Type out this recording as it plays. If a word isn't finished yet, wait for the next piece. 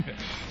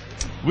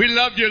We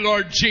love you,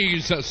 Lord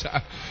Jesus.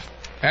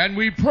 And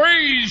we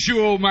praise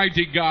you,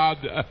 Almighty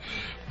God.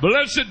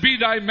 Blessed be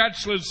thy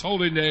matchless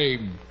holy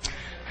name.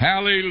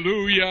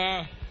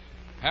 Hallelujah.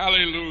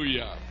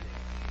 Hallelujah.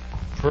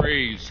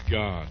 Praise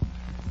God.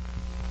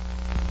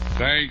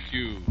 Thank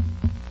you,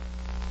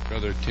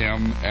 Brother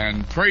Tim.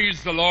 And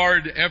praise the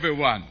Lord,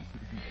 everyone.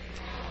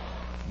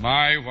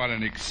 My, what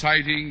an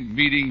exciting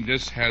meeting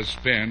this has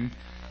been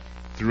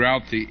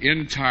throughout the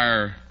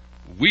entire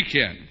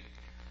weekend.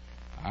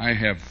 I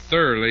have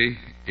thoroughly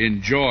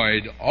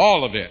enjoyed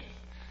all of it.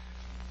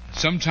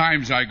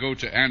 Sometimes I go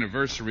to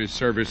anniversary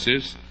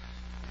services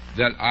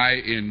that I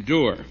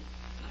endure.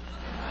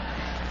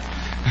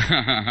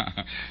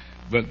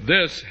 But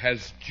this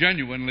has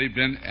genuinely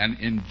been an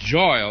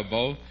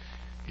enjoyable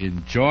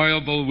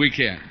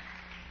weekend.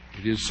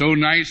 It is so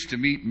nice to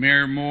meet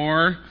Mayor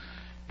Moore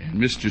and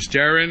Mr.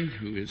 Starrin,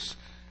 who is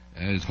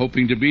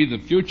hoping to be the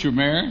future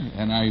mayor,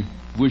 and I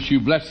wish you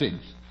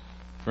blessings.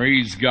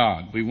 Praise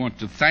God. We want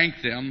to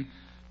thank them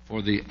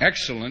for the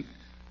excellent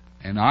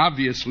and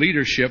obvious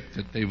leadership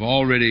that they've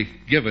already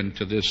given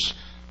to this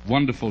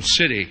wonderful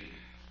city.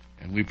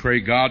 And we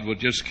pray God will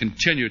just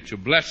continue to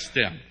bless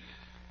them.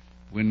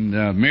 When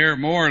Mayor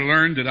Moore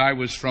learned that I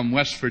was from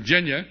West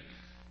Virginia,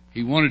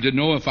 he wanted to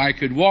know if I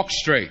could walk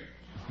straight.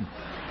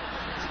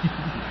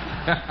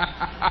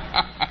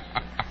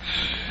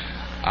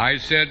 I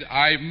said,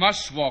 I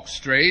must walk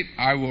straight.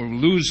 I will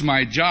lose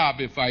my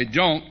job if I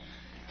don't,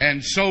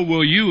 and so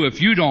will you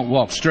if you don't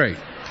walk straight.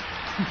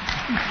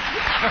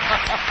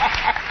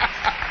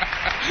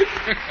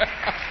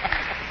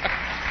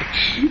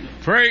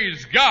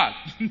 Praise God.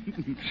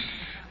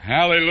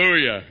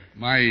 Hallelujah.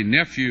 My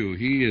nephew,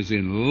 he is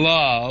in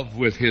love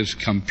with his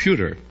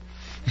computer.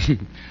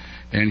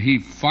 And he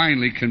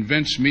finally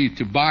convinced me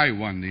to buy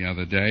one the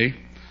other day.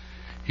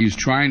 He's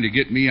trying to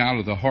get me out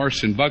of the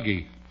horse and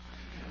buggy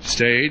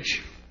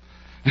stage.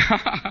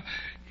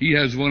 He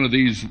has one of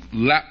these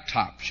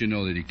laptops,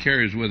 that he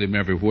carries with him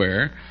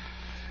everywhere.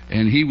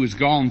 And he was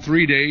gone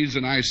 3 days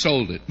and I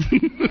sold it.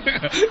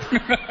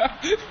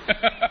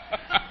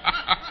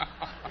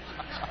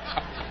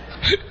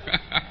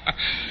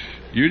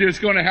 You're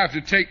just going to have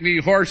to take me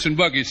horse and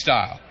buggy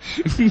style.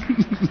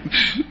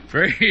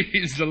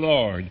 Praise the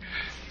Lord.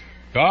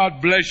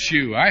 God bless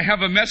you. I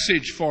have a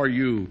message for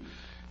you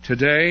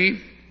today.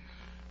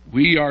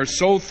 We are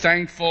so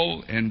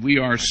thankful and we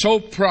are so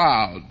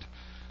proud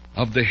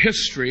of the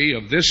history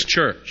of this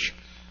church.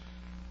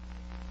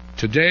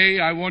 Today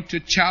I want to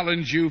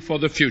challenge you for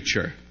the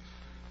future.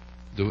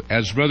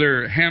 As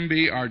Brother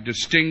Hamby, our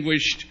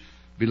distinguished,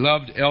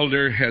 beloved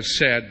elder, has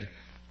said,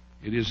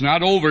 it is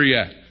not over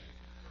yet,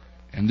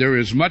 and there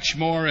is much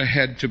more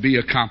ahead to be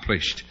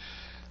accomplished.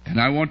 And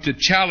I want to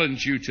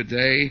challenge you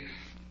today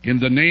in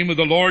the name of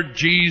the Lord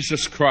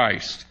Jesus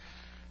Christ.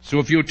 So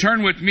if you'll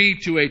turn with me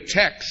to a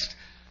text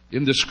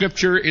in the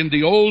Scripture in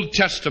the Old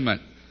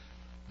Testament,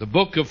 the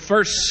book of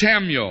 1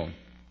 Samuel.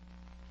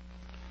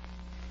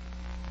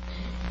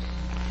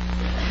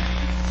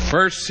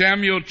 1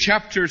 Samuel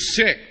chapter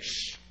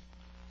 6.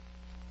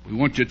 We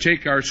want to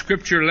take our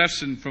Scripture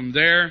lesson from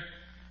there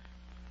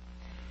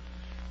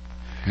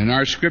and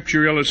our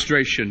Scripture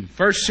illustration.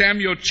 1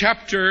 Samuel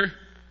chapter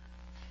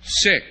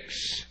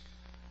 6,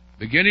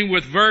 beginning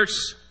with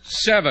verse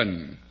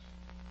 7.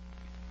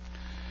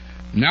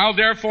 Now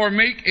therefore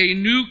make a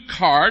new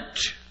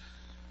cart,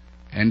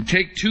 and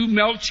take 2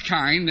 milch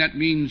kine, that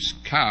means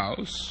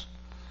cows,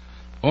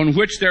 on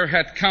which there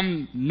hath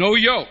come no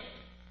yoke,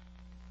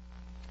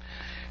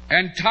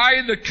 and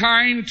tie the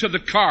kine to the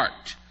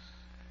cart,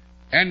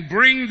 and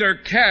bring their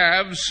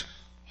calves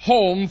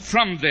home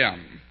from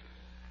them,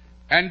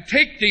 and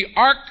take the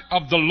ark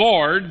of the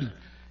Lord,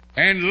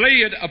 and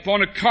lay it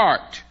upon a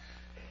cart,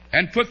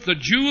 and put the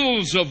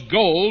jewels of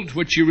gold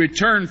which you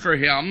return for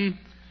him,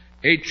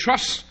 a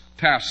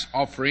trespass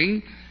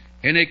offering,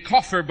 in a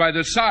coffer by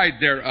the side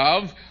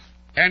thereof,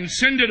 and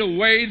send it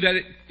away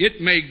that it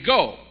may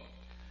go.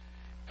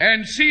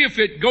 And see if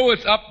it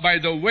goeth up by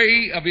the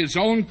way of his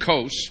own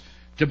coast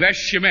to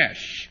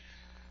Bethshemesh.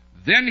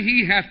 Then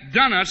he hath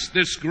done us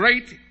this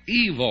great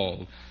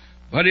evil.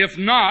 But if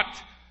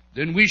not,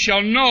 then we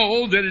shall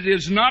know that it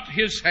is not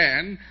his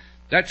hand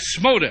that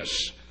smote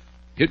us.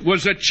 It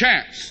was a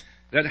chance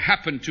that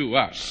happened to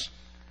us.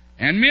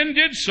 And men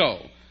did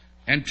so,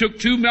 and took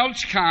 2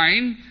 milch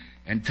kine,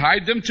 and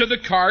tied them to the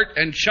cart,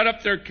 and shut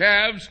up their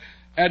calves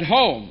at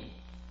home.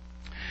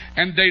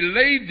 And they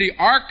laid the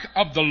ark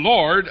of the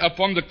Lord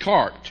upon the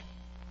cart,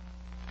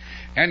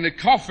 and the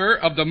coffer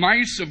of the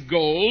mice of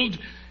gold,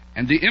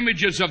 and the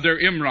images of their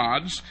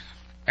emerods,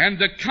 and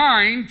the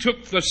kine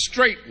took the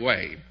straight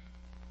way.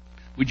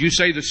 Would you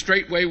say the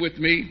straight way with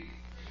me?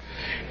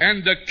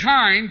 And the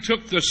kine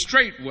took the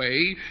straight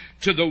way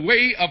to the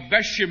way of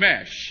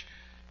Bethshemesh,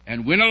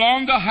 and went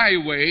along the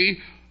highway,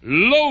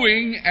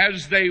 lowing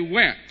as they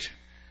went,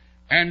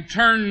 and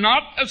turned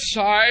not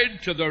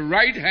aside to the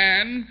right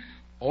hand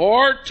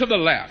or to the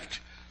left.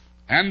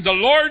 And the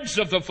lords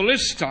of the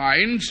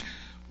Philistines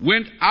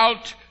went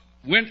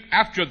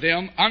after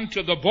them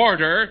unto the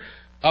border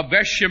of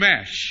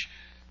Bethshemesh.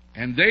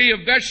 And they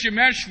of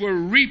Bethshemesh were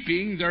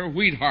reaping their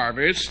wheat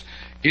harvest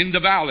in the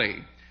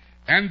valley.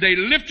 And they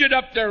lifted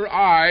up their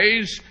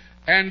eyes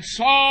and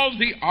saw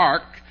the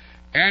ark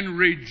and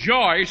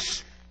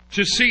rejoiced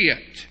to see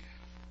it.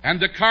 And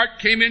the cart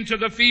came into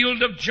the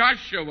field of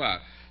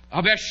Joshua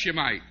of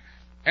Bethshemite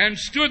and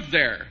stood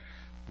there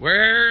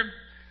where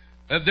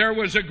there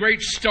was a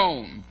great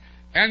stone.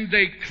 And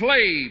they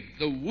clave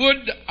the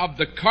wood of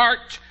the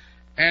cart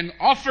and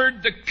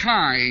offered the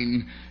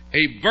kine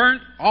a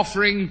burnt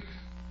offering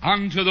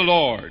unto the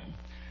Lord.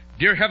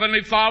 Dear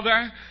Heavenly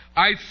Father,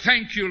 I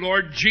thank you,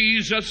 Lord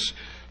Jesus,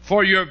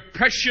 for your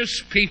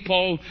precious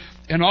people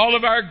and all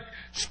of our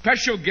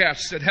special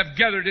guests that have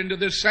gathered into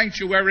this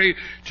sanctuary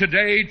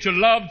today to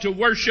love, to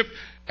worship,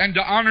 and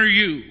to honor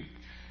you.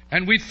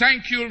 And we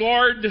thank you,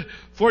 Lord,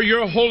 for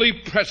your holy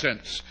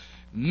presence.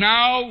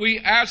 Now we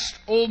ask,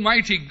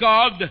 Almighty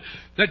God,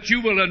 that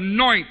you will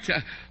anoint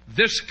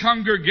this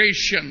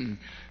congregation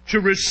to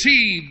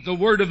receive the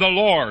word of the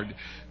Lord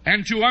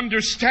and to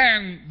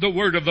understand the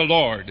word of the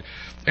Lord.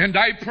 And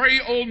I pray,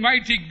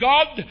 Almighty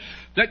God,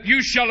 that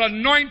you shall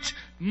anoint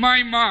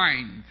my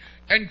mind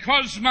and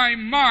cause my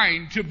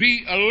mind to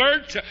be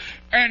alert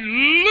and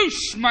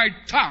loose my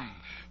tongue,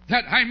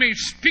 that I may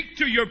speak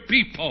to your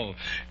people.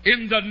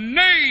 In the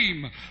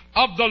name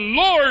of the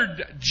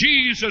Lord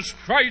Jesus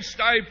Christ,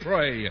 I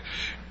pray.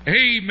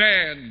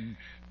 Amen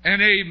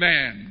and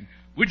amen.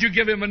 Would you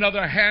give him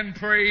another hand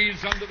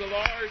praise unto the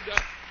Lord?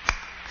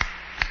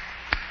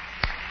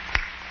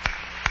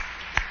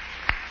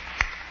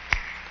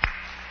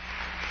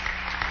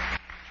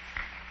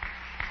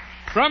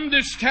 From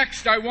this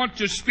text, I want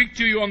to speak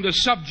to you on the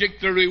subject,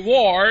 the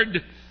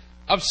reward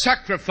of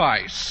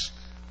sacrifice.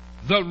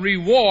 The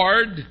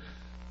reward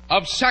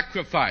of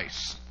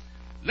sacrifice.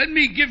 Let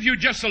me give you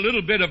just a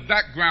little bit of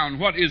background,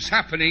 what is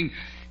happening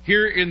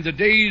here in the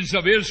days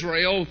of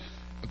Israel,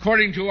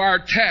 according to our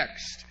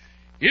text.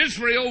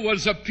 Israel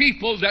was a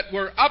people that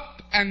were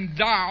up and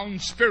down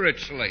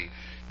spiritually,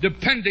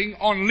 depending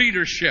on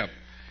leadership.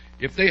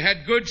 If they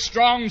had good,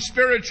 strong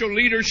spiritual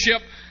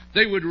leadership,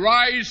 they would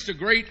rise to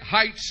great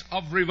heights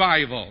of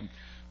revival.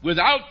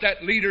 Without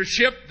that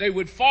leadership, they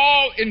would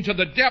fall into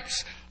the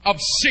depths of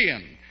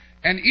sin.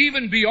 And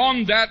even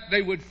beyond that,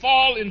 they would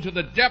fall into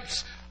the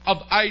depths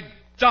of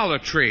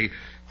idolatry,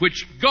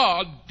 which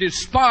God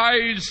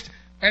despised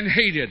and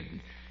hated.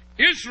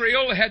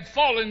 Israel had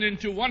fallen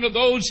into one of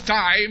those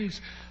times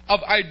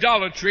of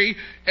idolatry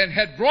and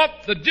had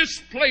brought the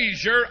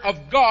displeasure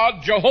of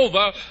God,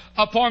 Jehovah,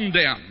 upon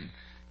them.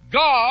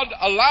 God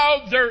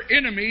allowed their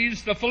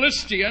enemies, the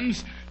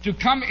Philistines, to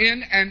come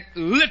in and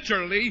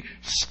literally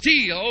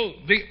steal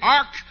the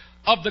Ark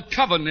of the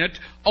Covenant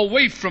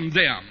away from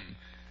them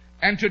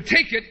and to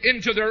take it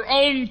into their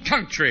own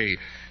country.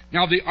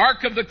 Now, the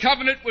Ark of the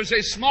Covenant was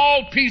a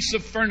small piece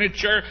of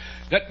furniture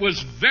that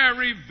was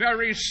very,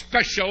 very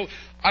special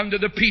unto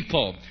the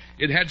people.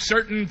 It had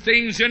certain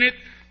things in it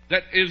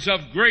that is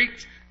of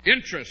great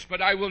interest,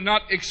 but I will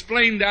not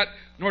explain that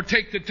nor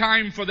take the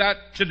time for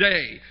that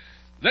today.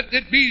 Let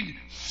it be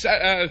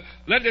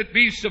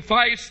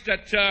suffice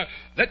that,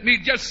 let me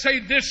just say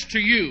this to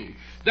you,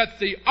 that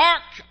the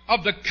Ark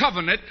of the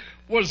Covenant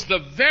was the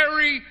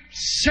very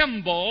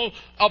symbol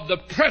of the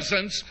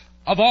presence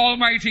of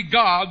Almighty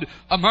God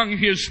among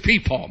His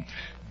people.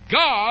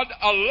 God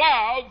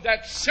allowed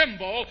that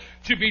symbol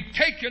to be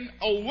taken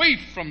away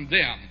from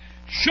them,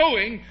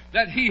 showing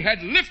that He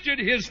had lifted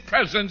His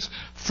presence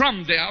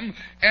from them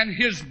and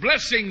His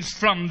blessings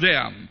from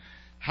them.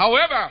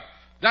 However,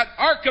 that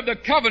Ark of the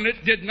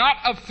Covenant did not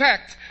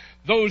affect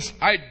those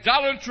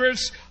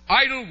idolatrous,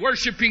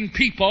 idol-worshipping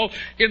people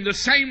in the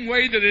same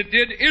way that it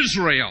did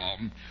Israel.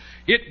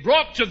 It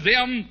brought to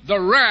them the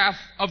wrath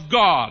of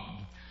God.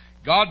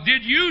 God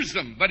did use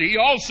them, but He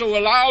also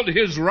allowed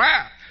His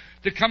wrath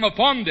to come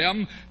upon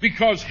them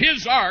because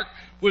His ark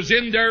was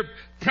in their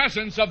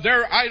presence of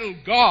their idol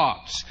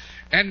gods.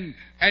 And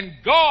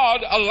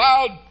God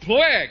allowed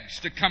plagues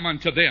to come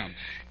unto them.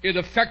 It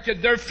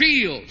affected their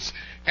fields,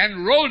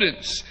 and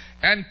rodents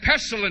and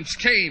pestilence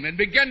came and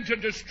began to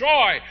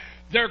destroy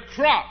their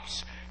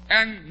crops.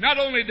 And not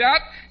only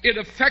that, it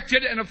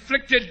affected and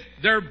afflicted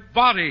their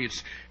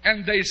bodies,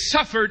 and they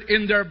suffered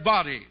in their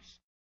bodies.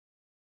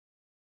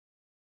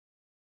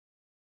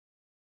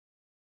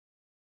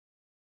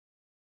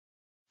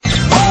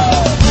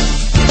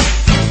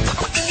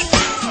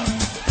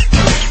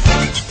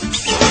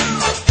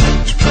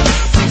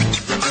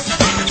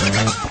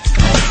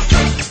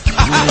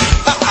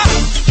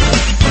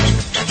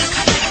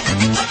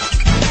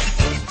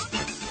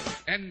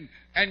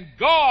 And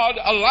God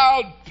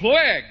allowed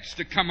plagues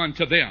to come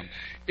unto them.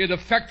 It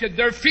affected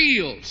their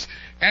fields,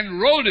 and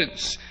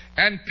rodents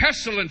and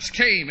pestilence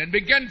came and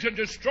began to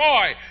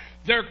destroy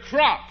their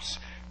crops.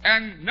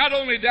 And not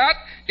only that,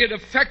 it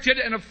affected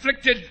and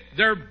afflicted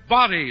their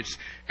bodies,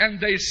 and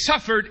they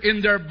suffered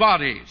in their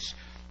bodies.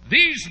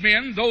 These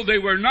men, though they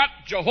were not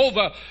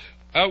Jehovah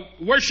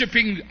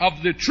worshiping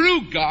of the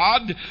true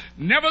God,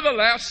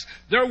 nevertheless,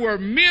 there were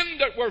men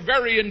that were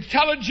very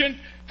intelligent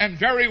and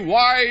very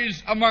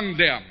wise among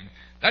them.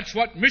 That's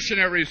what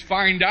missionaries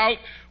find out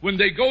when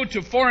they go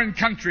to foreign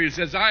countries,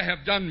 as I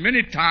have done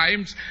many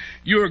times.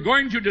 You are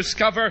going to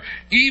discover,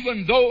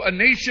 even though a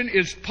nation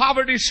is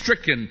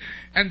poverty-stricken,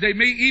 and they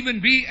may even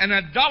be an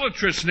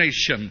idolatrous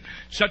nation,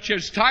 such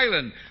as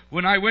Thailand.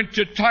 When I went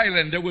to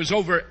Thailand, there was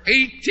over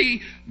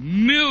 80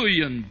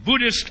 million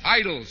Buddhist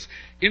idols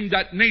in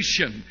that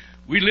nation.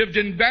 We lived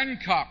in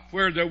Bangkok,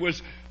 where there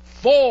was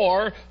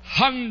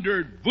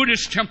 400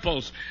 Buddhist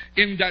temples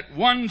in that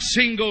one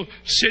single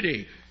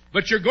city.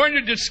 But you're going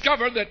to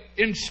discover that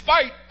in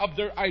spite of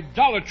their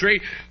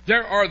idolatry,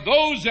 there are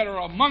those that are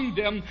among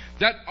them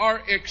that are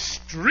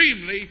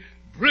extremely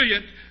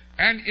brilliant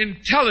and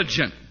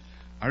intelligent.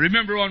 I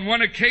remember on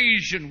one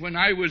occasion when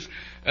I was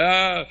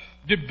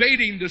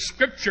debating the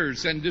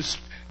scriptures and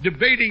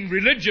debating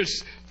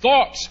religious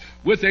thoughts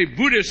with a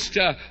Buddhist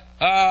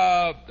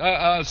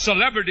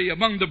celebrity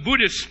among the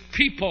Buddhist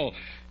people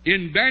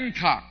in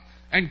Bangkok.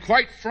 And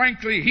quite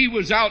frankly, he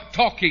was out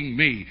talking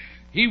me.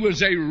 He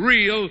was a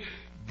real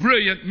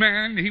brilliant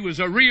man. He was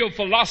a real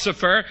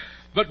philosopher.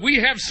 But we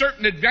have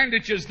certain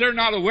advantages they're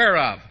not aware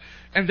of.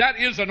 And that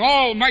is an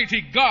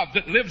almighty God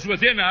that lives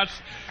within us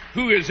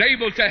who is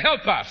able to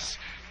help us.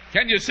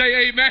 Can you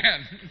say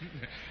amen?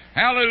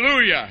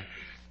 Hallelujah.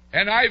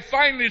 And I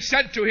finally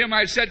said to him,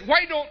 I said,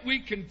 why don't we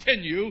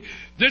continue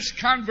this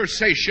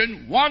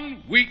conversation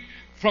 1 week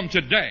from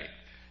today?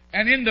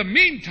 And in the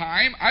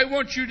meantime, I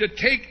want you to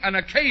take an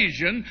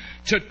occasion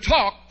to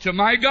talk to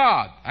my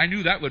God. I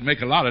knew that would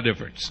make a lot of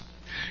difference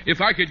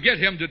if I could get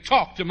him to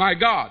talk to my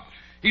God.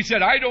 He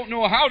said, I don't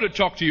know how to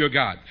talk to your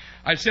God.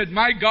 I said,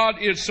 my God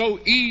is so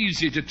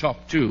easy to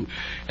talk to.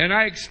 And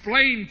I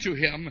explained to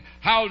him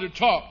how to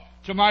talk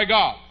to my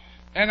God.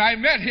 And I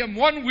met him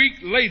 1 week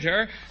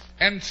later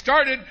and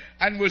started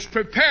and was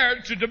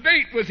prepared to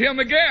debate with him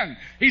again.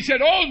 He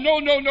said, oh,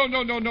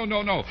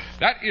 no.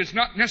 That is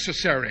not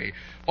necessary.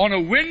 On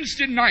a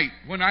Wednesday night,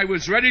 when I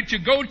was ready to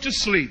go to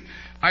sleep,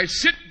 I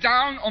sit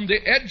down on the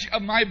edge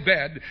of my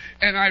bed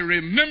and I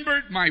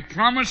remembered my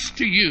promise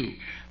to you.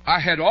 I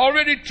had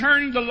already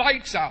turned the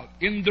lights out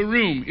in the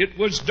room. It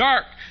was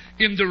dark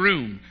in the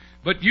room.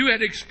 But you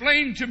had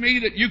explained to me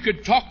that you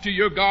could talk to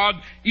your God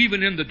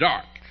even in the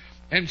dark.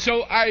 And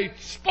so I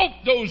spoke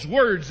those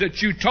words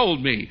that you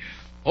told me.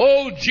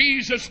 Oh,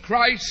 Jesus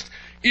Christ,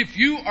 if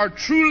you are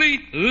truly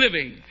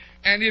living,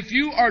 and if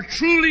you are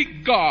truly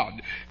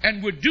God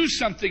and would do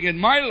something in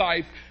my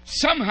life,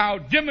 somehow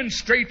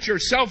demonstrate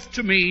yourself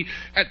to me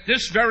at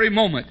this very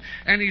moment.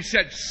 And he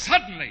said,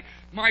 suddenly,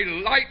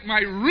 my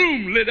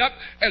room lit up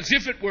as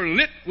if it were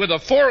lit with a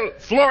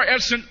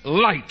fluorescent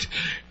light.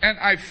 And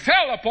I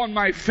fell upon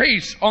my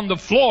face on the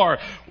floor,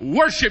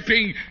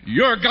 worshiping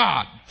your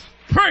God.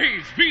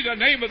 Praise be the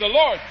name of the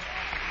Lord.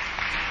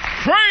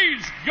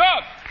 Praise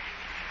God.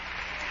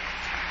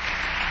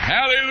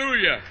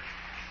 Hallelujah.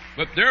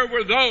 But there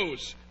were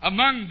those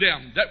among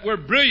them that were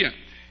brilliant.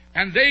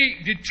 And they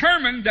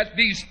determined that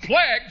these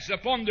plagues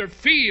upon their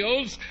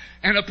fields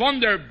and upon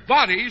their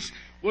bodies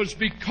was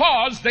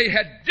because they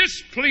had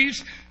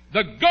displeased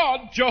the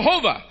God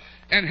Jehovah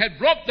and had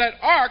brought that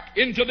ark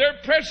into their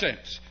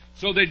presence.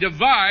 So they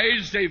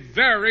devised a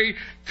very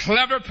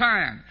clever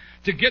plan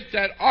to get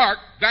that ark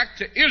back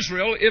to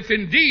Israel, if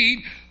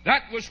indeed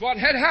that was what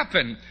had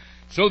happened.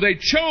 So they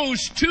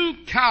chose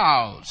 2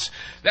 cows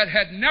that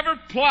had never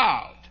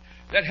plowed,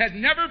 that had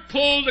never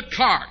pulled a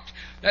cart,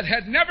 that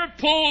had never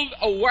pulled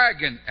a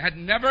wagon, had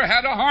never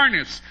had a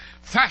harness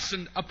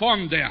fastened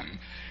upon them.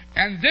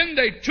 And then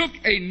they took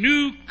a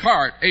new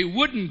cart, a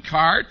wooden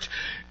cart,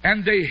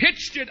 and they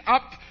hitched it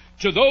up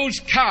to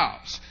those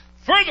cows.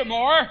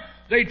 Furthermore,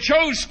 they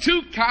chose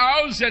 2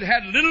 cows that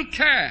had little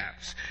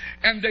calves.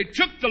 And they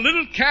took the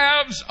little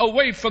calves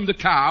away from the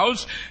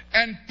cows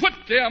and put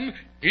them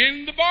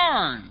in the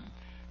barn.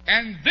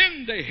 And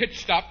then they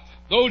hitched up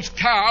those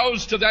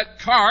cows to that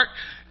cart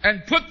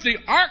and put the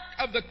Ark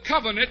of the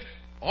Covenant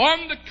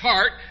on the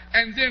cart,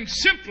 and then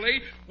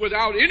simply,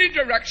 without any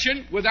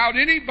direction, without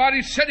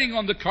anybody sitting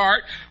on the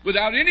cart,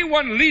 without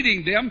anyone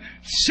leading them,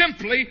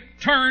 simply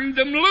turned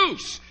them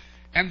loose.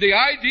 And the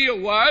idea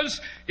was,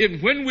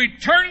 when we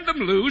turn them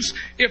loose,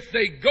 if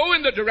they go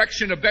in the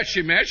direction of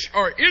Bethshemesh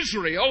or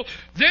Israel,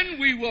 then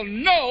we will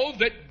know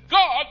that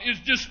God is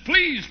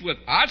displeased with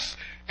us,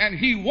 and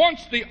He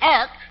wants the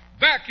ark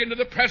back into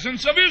the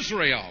presence of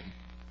Israel.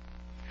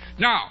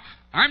 Now,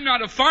 I'm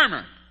not a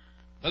farmer.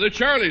 Brother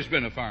Charlie's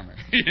been a farmer.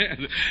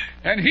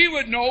 And he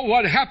would know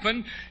what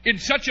happened in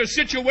such a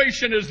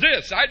situation as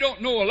this. I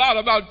don't know a lot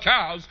about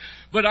cows,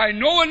 but I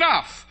know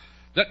enough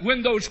that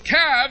when those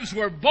calves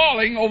were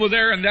bawling over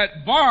there in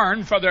that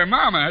barn for their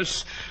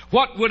mamas,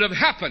 what would have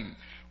happened?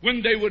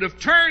 When they would have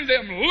turned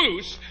them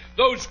loose,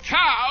 those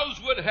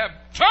cows would have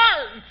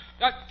turned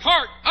that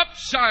cart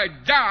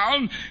upside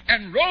down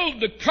and rolled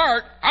the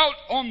cart out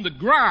on the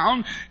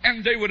ground,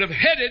 and they would have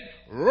headed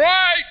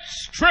right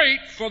straight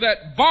for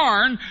that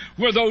barn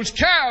where those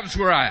calves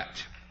were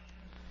at.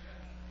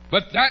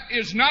 But that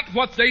is not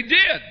what they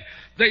did.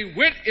 They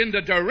went in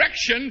the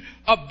direction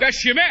of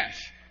Bethshemesh.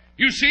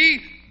 You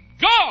see,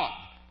 God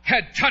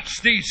had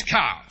touched these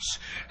cows.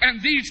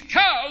 And these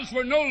cows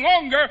were no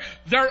longer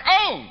their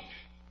own.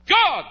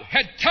 God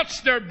had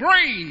touched their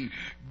brain.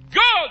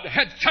 God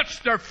had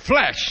touched their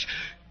flesh.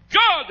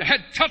 God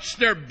had touched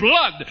their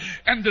blood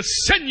and the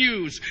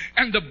sinews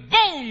and the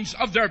bones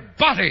of their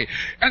body.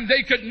 And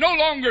they could no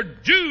longer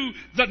do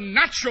the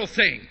natural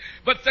thing,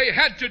 but they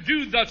had to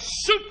do the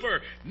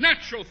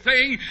supernatural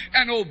thing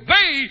and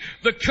obey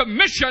the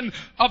commission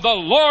of the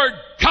Lord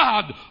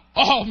God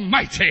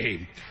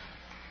Almighty.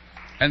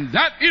 And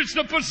that is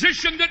the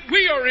position that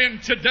we are in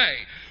today.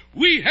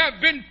 We have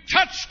been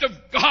touched of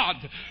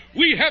God.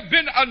 We have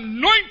been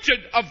anointed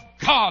of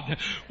God.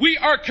 We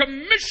are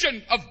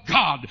commissioned of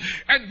God.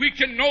 And we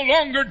can no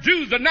longer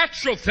do the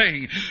natural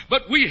thing,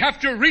 but we have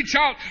to reach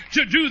out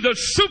to do the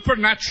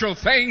supernatural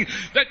thing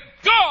that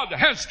God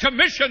has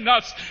commissioned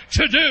us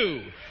to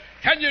do.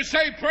 Can you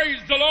say praise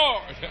the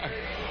Lord?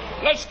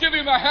 Let's give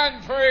Him a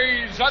hand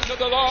praise unto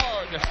the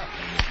Lord.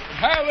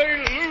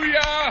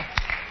 Hallelujah.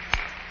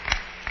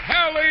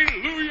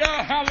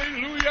 Hallelujah.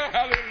 Hallelujah.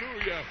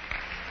 Hallelujah.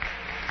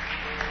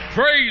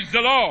 Praise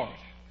the Lord.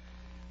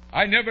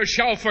 I never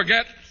shall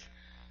forget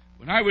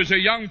when I was a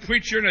young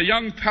preacher and a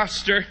young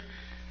pastor,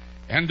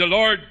 and the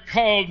Lord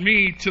called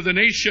me to the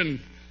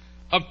nation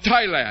of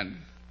Thailand.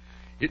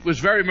 It was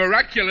very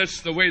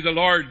miraculous the way the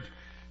Lord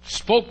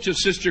spoke to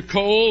Sister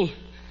Cole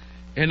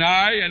and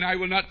I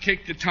will not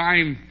take the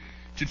time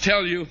to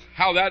tell you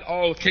how that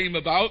all came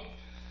about.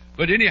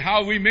 But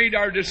anyhow, we made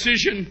our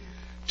decision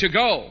to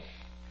go.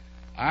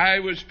 I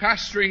was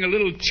pastoring a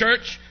little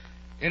church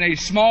in a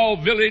small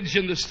village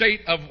in the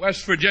state of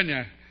West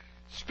Virginia,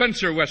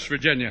 Spencer, West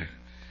Virginia.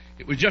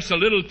 It was just a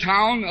little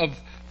town of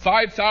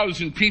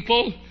 5,000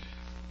 people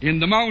in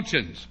the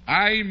mountains.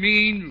 I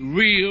mean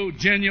real,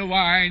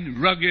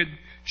 genuine, rugged,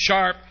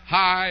 sharp,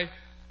 high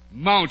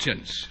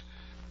mountains.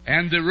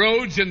 And the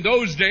roads in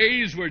those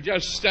days were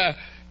just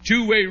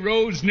two-way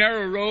roads,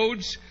 narrow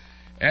roads.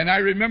 And I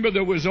remember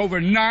there was over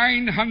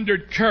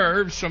 900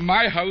 curves from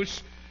my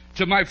house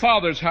to my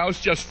father's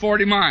house, just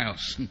 40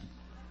 miles.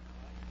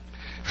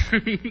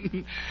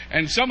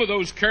 And some of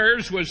those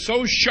curves was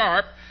so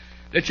sharp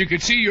that you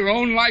could see your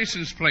own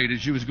license plate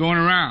as you was going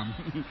around.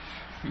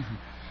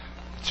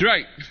 That's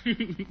right.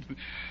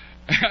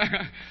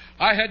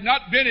 I had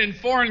not been in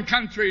foreign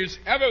countries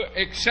ever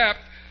except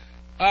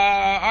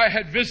I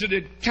had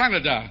visited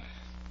Canada.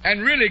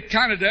 And really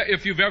Canada,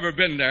 if you've ever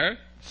been there,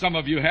 some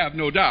of you have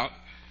no doubt,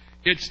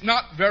 it's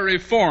not very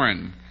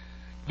foreign.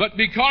 But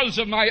because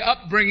of my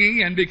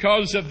upbringing and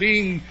because of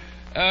being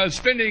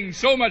spending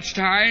so much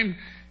time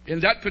in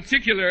that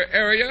particular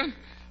area,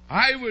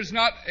 I was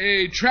not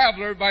a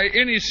traveler by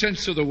any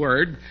sense of the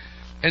word.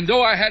 And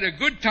though I had a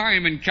good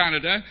time in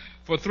Canada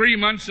for 3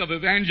 months of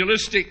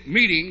evangelistic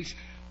meetings,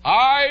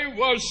 I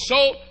was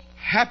so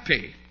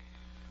happy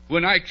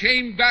when I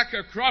came back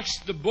across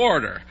the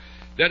border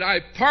that I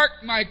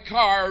parked my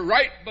car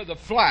right by the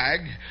flag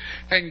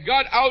and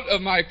got out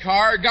of my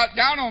car, got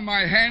down on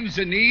my hands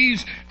and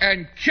knees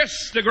and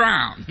kissed the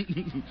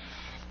ground.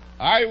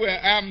 I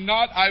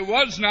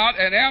was not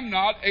and am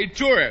not a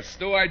tourist,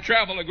 though I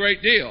travel a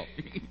great deal.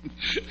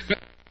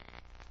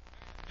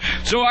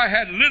 So I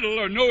had little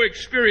or no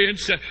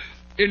experience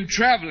in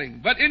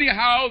traveling. But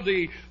anyhow,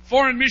 the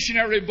Foreign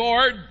Missionary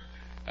Board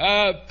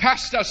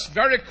passed us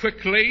very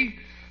quickly,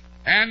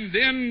 and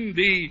then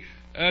the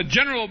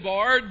General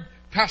Board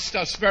passed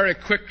us very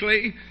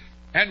quickly,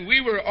 and we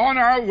were on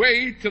our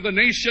way to the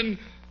nation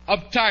of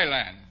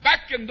Thailand.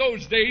 Back in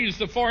those days,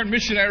 the Foreign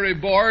Missionary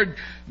Board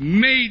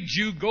made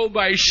you go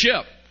by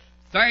ship.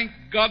 Thank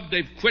God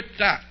they've quit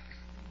that.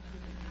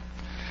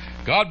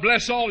 God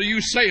bless all of you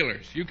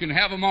sailors. You can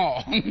have them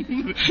all.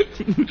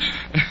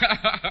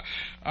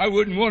 I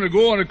wouldn't want to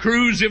go on a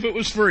cruise if it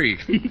was free.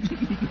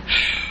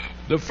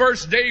 The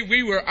first day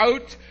we were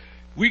out,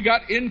 we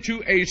got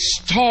into a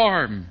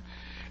storm.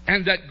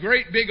 And that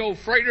great big old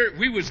freighter,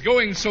 we was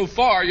going so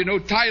far, you know,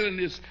 Thailand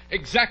is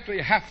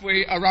exactly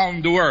halfway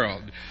around the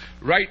world.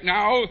 Right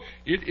now,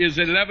 it is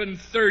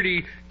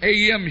 11:30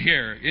 a.m.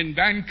 here. In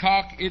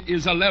Bangkok, it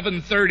is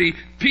 11:30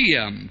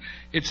 p.m.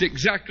 It's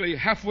exactly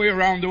halfway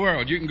around the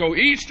world. You can go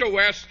east or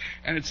west,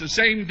 and it's the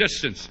same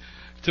distance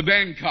to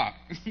Bangkok.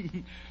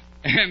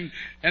 And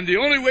the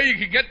only way you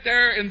could get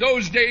there in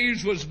those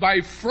days was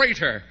by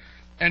freighter.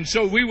 And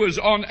so we was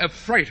on a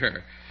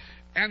freighter.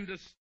 And the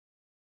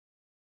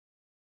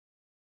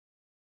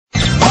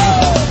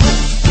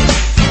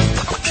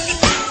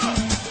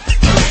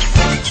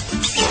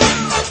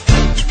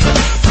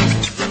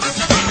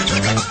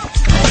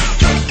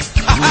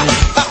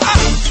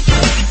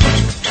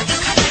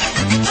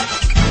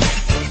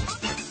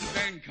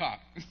Bangkok.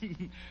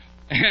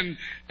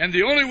 And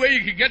the only way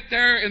you could get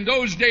there in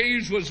those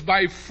days was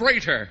by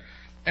freighter.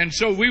 And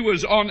so we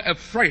was on a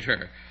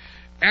freighter.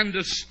 And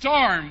the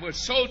storm was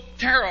so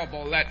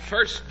terrible that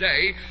first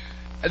day,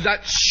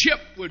 that ship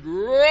would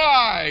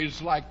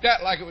rise like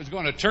that, like it was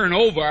going to turn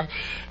over,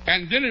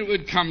 and then it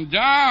would come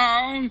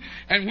down,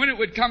 and when it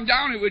would come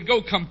down, it would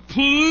go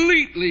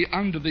completely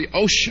under the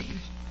ocean.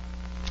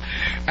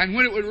 And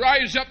when it would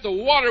rise up, the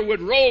water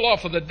would roll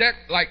off of the deck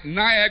like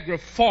Niagara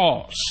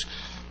Falls.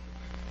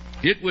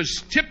 It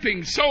was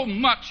tipping so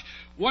much.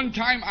 One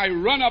time I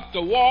run up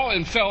the wall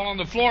and fell on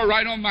the floor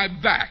right on my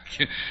back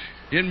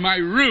in my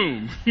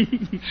room.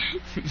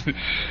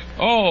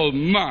 Oh,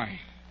 my.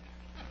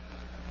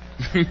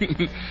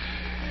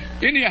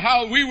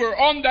 Anyhow, we were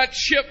on that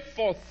ship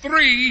for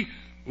 3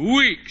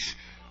 weeks.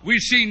 We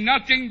see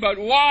nothing but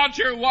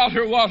water,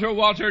 water, water,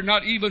 water,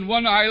 not even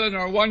one island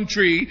or one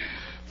tree,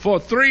 for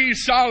 3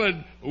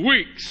 solid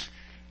weeks.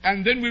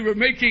 And then we were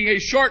making a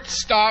short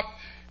stop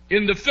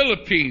in the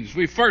Philippines.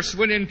 We first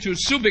went into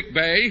Subic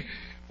Bay,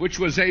 which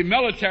was a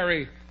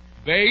military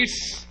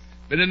base,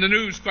 been in the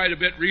news quite a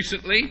bit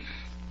recently.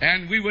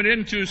 And we went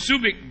into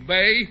Subic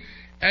Bay,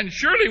 and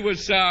Shirley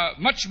was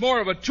much more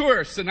of a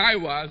tourist than I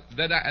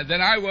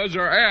was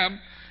or am.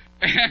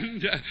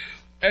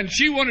 And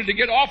she wanted to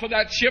get off of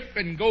that ship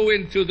and go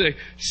into the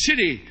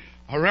city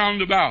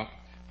around about.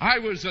 I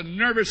was a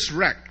nervous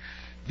wreck.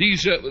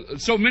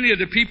 So many of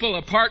the people,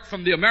 apart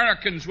from the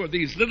Americans, were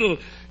these little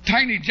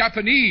tiny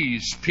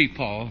Japanese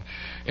people.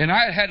 And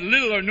I had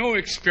little or no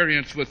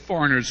experience with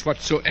foreigners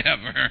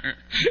whatsoever.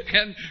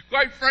 And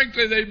quite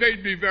frankly, they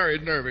made me very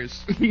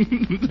nervous.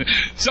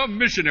 Some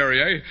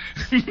missionary, eh?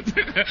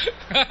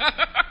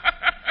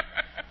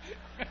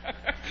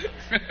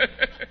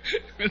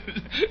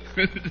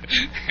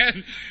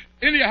 And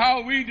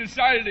anyhow, we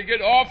decided to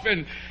get off,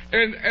 and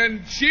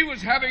she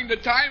was having the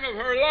time of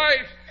her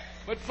life.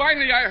 But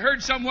finally I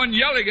heard someone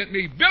yelling at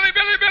me, "Billy,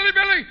 Billy, Billy,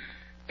 Billy!"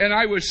 And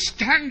I was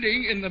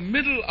standing in the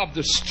middle of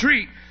the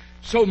street,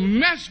 so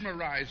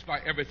mesmerized by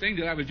everything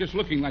that I was just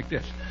looking like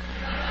this.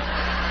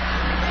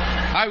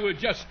 I was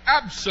just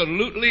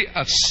absolutely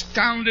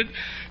astounded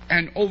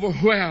and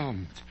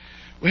overwhelmed.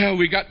 Well,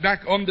 we got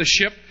back on the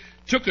ship,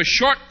 took a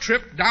short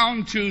trip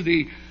down to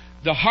the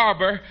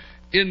harbor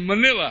in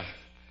Manila.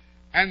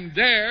 And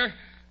there,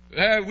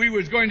 we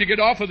was going to get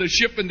off of the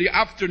ship in the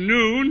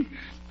afternoon,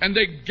 and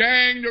they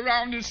ganged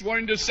around us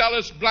wanting to sell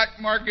us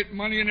black market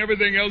money and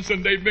everything else,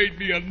 and they made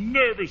me a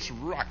nervous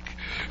wreck.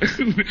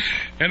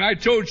 And I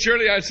told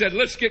Shirley, I said,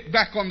 let's get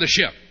back on the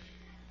ship.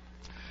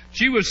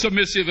 She was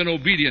submissive and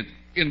obedient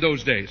in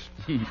those days.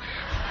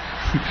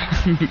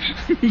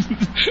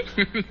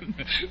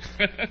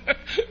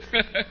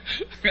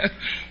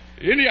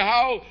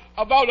 Anyhow,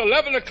 about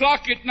 11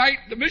 o'clock at night,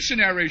 the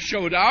missionary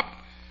showed up,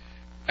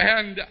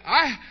 and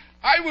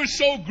I was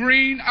so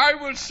green, I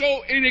was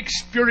so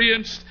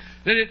inexperienced,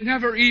 that it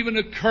never even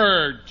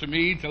occurred to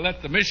me to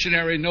let the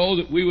missionary know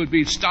that we would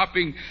be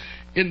stopping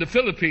in the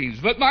Philippines.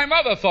 But my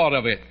mother thought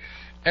of it,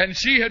 and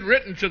she had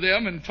written to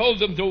them and told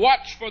them to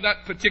watch for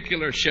that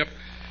particular ship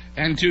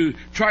and to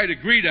try to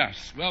greet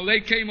us. Well, they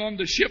came on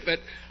the ship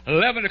at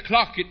 11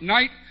 o'clock at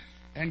night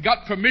and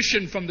got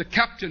permission from the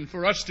captain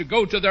for us to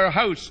go to their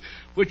house,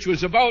 which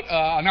was about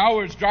an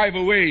hour's drive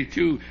away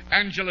to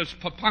Angeles,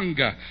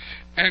 Pampanga.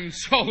 And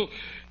so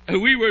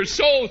we were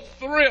so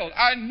thrilled.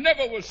 I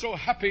never was so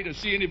happy to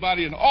see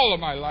anybody in all of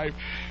my life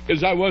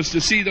as I was to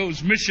see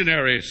those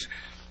missionaries.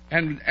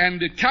 And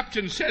the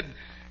captain said,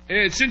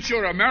 since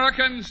you're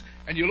Americans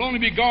and you'll only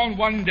be gone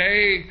one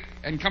day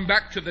and come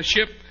back to the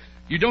ship,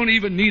 you don't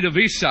even need a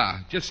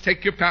visa. Just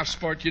take your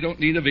passport. You don't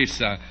need a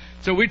visa.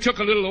 So we took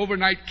a little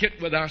overnight kit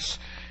with us.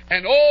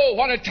 And oh,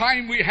 what a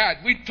time we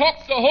had. We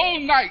talked the whole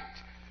night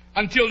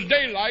until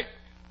daylight,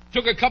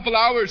 took a couple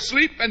hours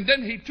sleep, and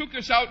then he took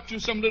us out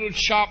to some little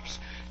shops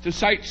to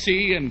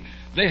sightsee, and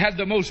they had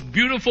the most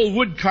beautiful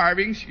wood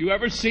carvings you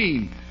ever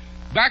seen.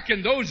 Back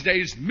in those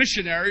days,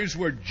 missionaries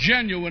were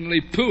genuinely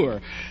poor.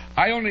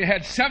 I only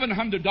had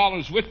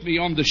 $700 with me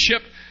on the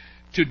ship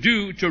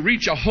to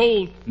reach a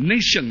whole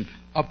nation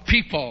of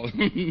people.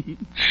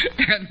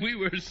 And we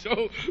were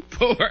so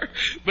poor,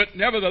 but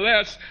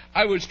nevertheless,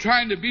 I was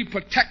trying to be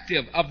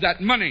protective of that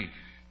money.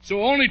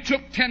 So I only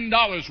took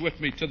 $10 with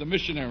me to the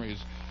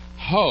missionaries'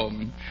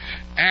 home.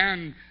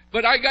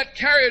 But I got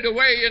carried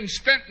away and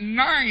spent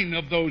 9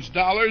 of those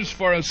dollars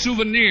for a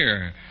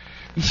souvenir.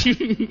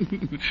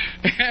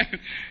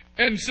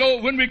 And so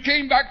when we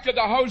came back to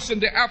the house in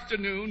the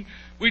afternoon,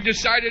 we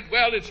decided,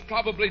 well, it's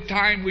probably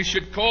time we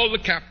should call the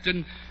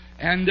captain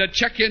and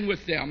check in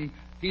with them.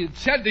 He had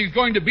said he's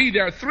going to be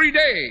there 3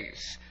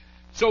 days.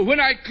 So when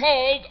I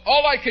called,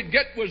 all I could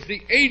get was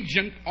the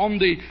agent on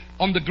the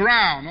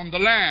ground, on the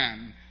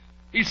land.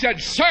 He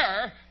said,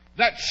 "Sir,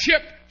 that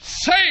ship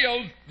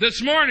sailed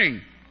this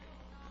morning."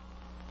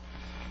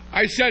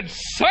 I said,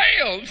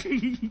 "Sailed?"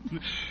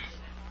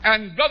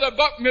 And Brother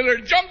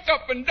Buckmiller jumped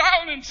up and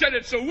down and said,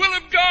 "It's the will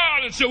of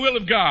God, it's the will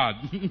of God."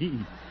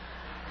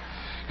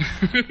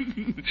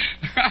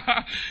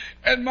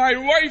 And my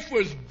wife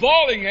was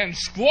bawling and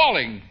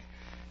squalling.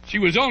 She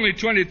was only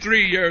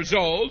 23 years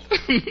old.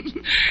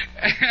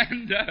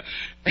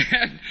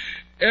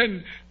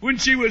 And when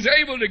she was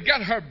able to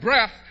get her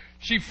breath,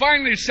 she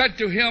finally said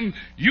to him,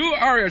 "You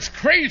are as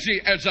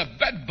crazy as a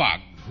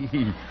bedbug."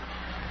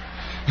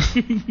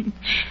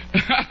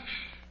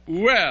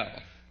 Well,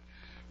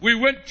 we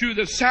went to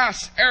the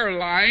SAS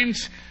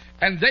Airlines,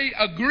 and they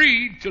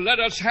agreed to let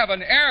us have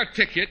an air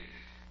ticket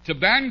to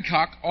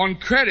Bangkok on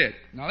credit.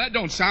 Now, that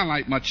don't sound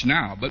like much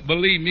now, but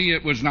believe me,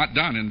 it was not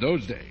done in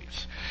those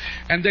days.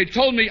 And they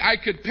told me I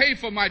could pay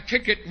for my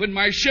ticket when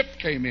my ship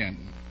came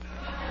in.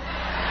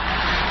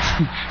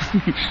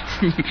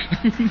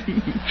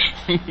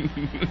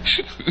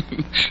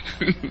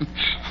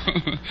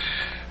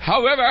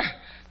 However,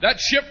 that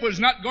ship was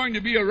not going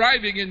to be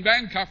arriving in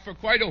Bangkok for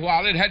quite a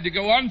while. It had to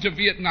go on to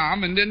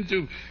Vietnam and then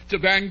to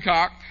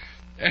Bangkok.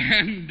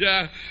 And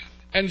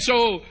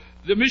so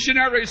the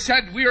missionary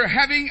said, we are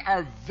having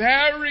our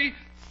very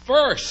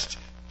first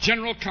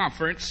general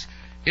conference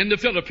in the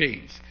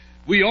Philippines.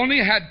 We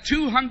only had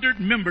 200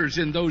 members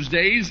in those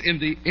days in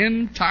the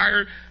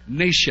entire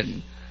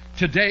nation.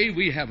 Today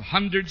we have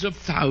hundreds of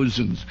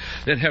thousands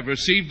that have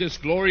received this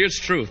glorious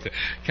truth.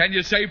 Can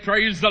you say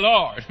praise the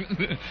Lord?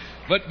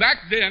 But back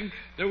then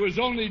there was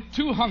only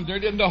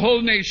 200 in the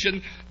whole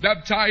nation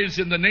baptized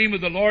in the name of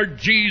the Lord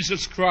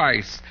Jesus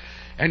Christ.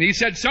 And he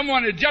said,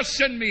 someone had just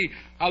sent me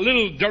a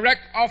little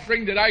direct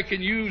offering that I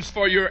can use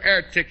for your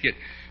air ticket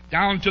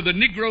down to the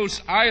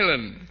Negros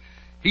Island.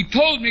 He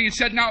told me, he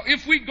said, now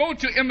if we go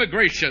to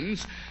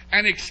immigrations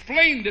and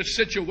explain this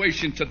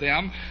situation to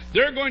them,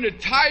 they're going to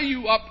tie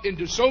you up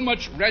into so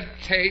much red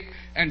tape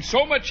and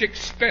so much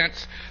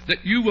expense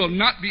that you will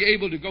not be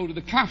able to go to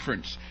the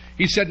conference.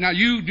 He said, now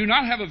you do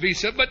not have a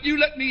visa, but you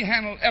let me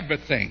handle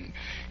everything.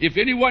 If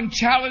anyone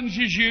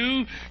challenges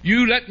you,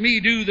 you let me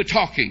do the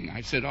talking.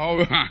 I said, all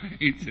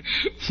right.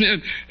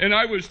 And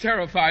I was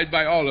terrified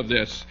by all of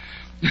this.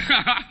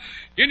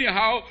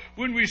 Anyhow,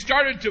 when we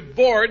started to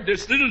board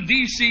this little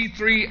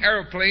DC-3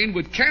 airplane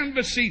with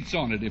canvas seats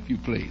on it, if you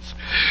please,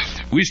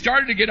 we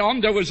started to get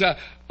on. There was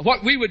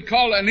what we would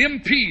call an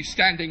MP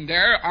standing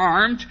there,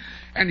 armed,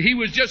 and he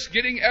was just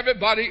getting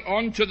everybody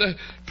onto the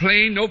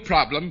plane, no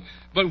problem.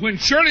 But when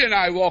Shirley and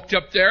I walked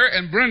up there,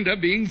 and Brenda,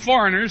 being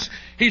foreigners,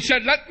 he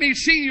said, let me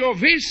see your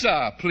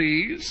visa,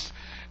 please.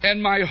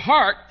 And my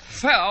heart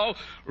fell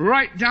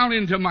right down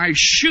into my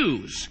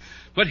shoes.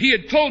 But he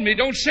had told me,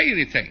 don't say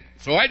anything.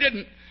 So I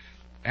didn't.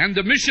 And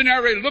the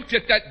missionary looked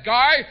at that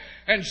guy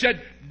and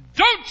said,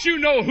 don't you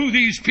know who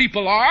these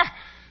people are?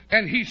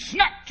 And he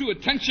snapped to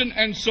attention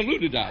and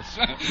saluted us.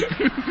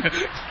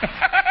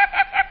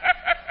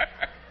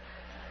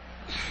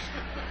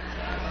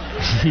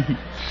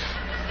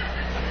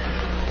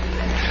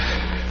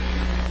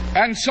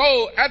 And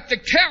so at the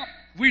camp,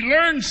 we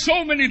learned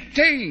so many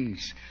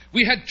things.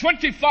 We had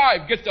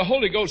 25 get the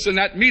Holy Ghost in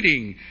that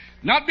meeting.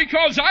 Not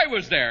because I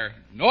was there.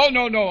 No,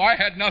 I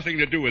had nothing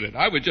to do with it.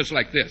 I was just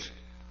like this.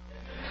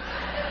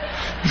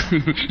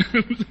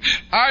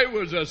 I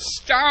was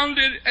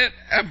astounded at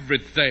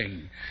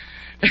everything.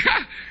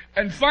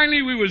 And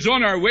finally we was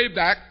on our way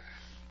back,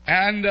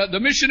 and the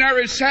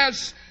missionary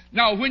says,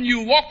 now when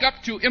you walk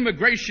up to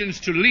immigrations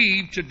to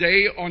leave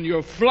today on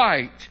your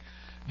flight,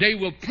 they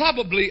will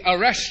probably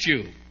arrest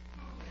you.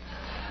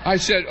 I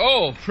said,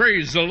 oh,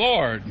 praise the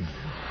Lord.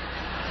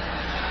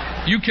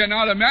 You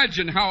cannot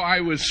imagine how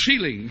I was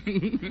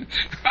feeling.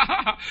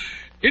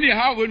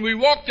 Anyhow, when we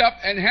walked up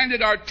and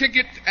handed our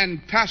ticket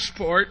and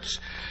passports,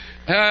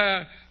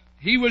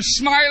 he was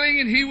smiling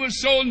and he was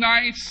so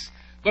nice.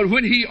 But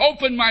when he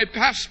opened my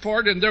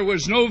passport and there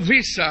was no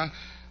visa,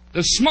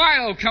 the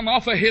smile come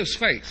off of his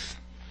face.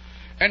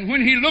 And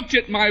when he looked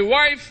at my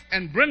wife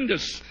and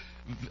Brenda's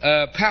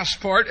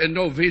passport and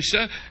no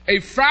visa, a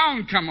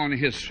frown come on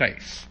his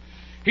face.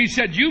 He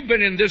said, you've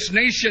been in this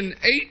nation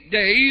 8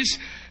 days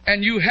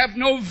and you have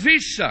no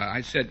visa.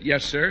 I said,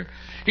 yes, sir.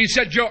 He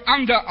said, you're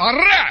under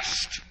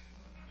arrest.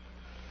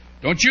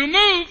 Don't you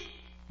move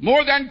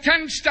more than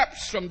 10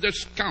 steps from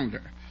this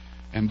counter.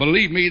 And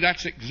believe me,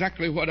 that's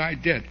exactly what I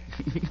did.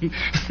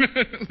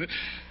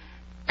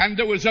 And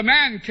there was a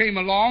man came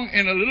along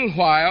in a little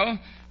while,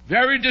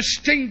 very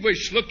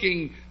distinguished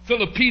looking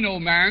Filipino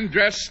man,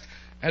 dressed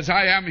as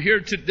I am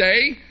here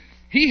today.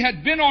 He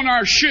had been on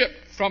our ship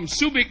from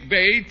Subic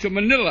Bay to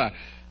Manila,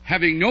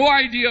 having no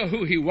idea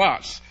who he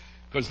was.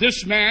 Because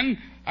this man,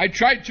 I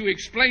tried to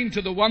explain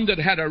to the one that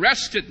had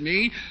arrested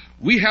me,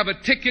 we have a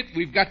ticket,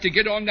 we've got to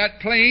get on that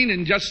plane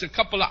in just a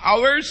couple of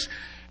hours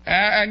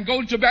and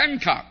go to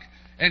Bangkok.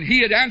 And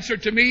he had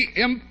answered to me,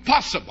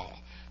 impossible.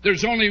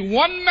 There's only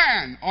one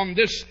man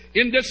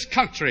in this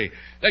country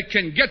that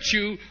can get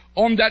you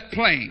on that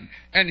plane.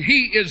 And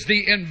he is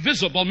the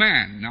invisible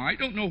man. Now, I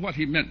don't know what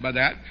he meant by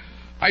that.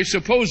 I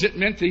suppose it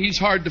meant that he's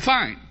hard to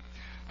find.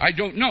 I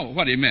don't know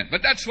what he meant,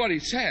 but that's what he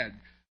said.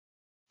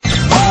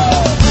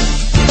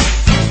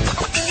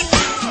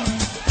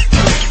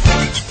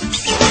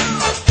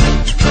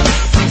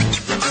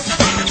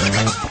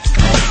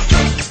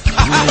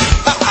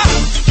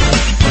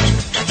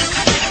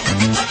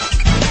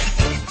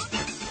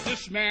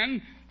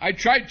 Man, I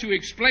tried to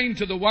explain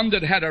to the one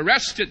that had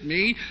arrested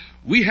me,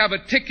 we have a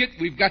ticket,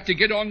 we've got to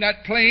get on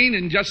that plane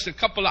in just a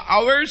couple of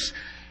hours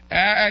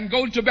and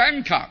go to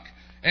Bangkok.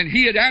 And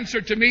he had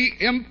answered to me,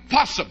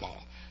 impossible.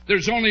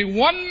 There's only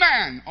one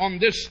man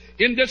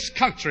in this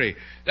country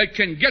that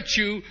can get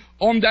you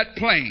on that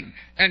plane.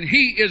 And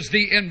he is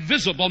the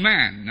invisible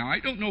man. Now, I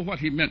don't know what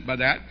he meant by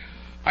that.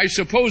 I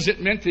suppose it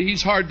meant that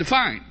he's hard to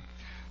find.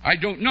 I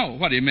don't know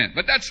what he meant,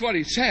 but that's what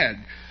he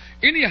said.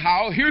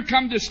 Anyhow, here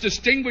come this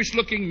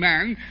distinguished-looking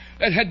man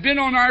that had been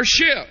on our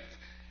ship.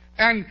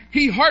 And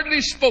he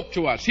hardly spoke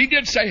to us. He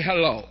did say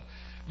hello.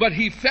 But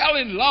he fell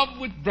in love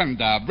with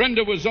Brenda.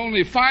 Brenda was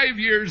only 5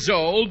 years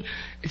old.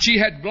 She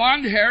had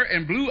blonde hair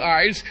and blue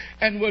eyes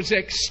and was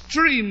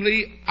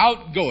extremely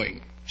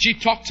outgoing. She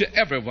talked to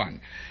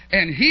everyone.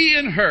 And he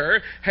and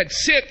her had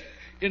sit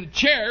in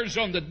chairs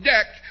on the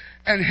deck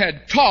and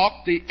had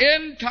talked the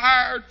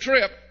entire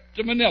trip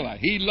to Manila.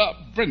 He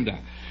loved Brenda.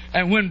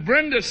 And when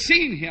Brenda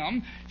seen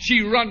him,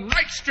 she run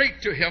right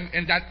straight to him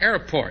in that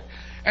airport.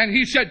 And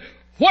he said,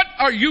 "What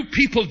are you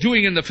people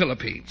doing in the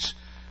Philippines?"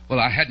 Well,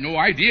 I had no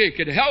idea he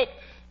could help,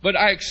 but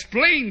I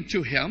explained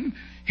to him.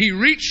 He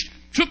reached,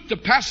 took the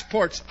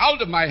passports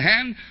out of my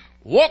hand,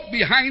 walked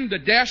behind the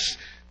desk,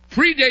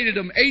 predated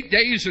them 8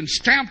 days, and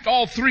stamped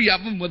all 3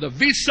 of them with a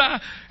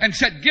visa, and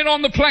said, "Get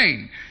on the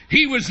plane."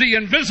 He was the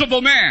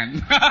invisible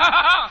man.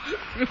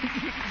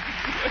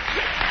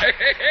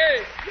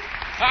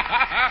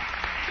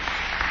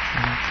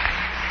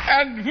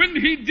 And when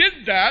he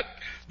did that,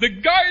 the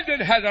guy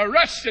that had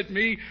arrested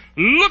me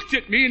looked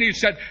at me and he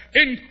said,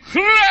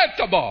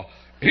 "Incredible!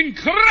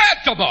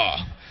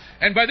 Incredible!"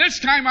 And by this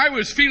time I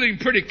was feeling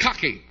pretty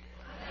cocky.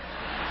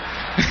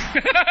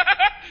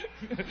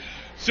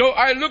 So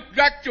I looked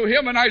back to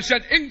him and I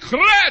said,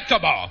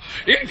 "Incredible!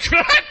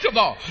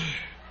 Incredible!"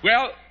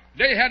 Well,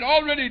 they had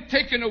already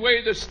taken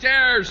away the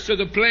stairs to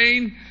the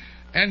plane,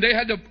 and they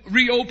had to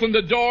reopen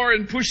the door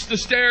and push the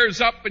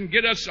stairs up and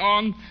get us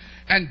on.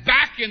 And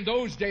back in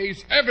those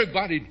days,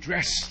 everybody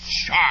dressed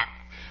sharp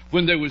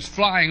when they was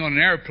flying on an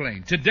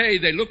airplane. Today,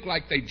 they look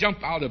like they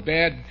jump out of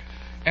bed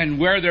and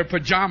wear their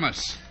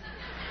pajamas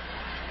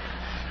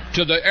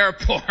to the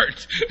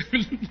airport.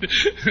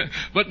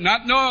 But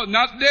not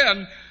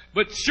then.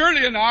 But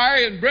Shirley and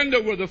I and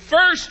Brenda were the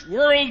first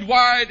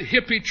worldwide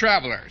hippie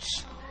travelers.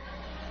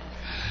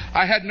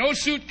 I had no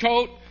suit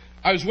coat.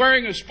 I was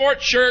wearing a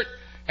sports shirt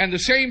and the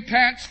same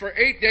pants for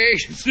 8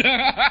 days.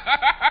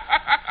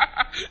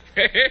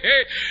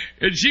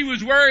 And she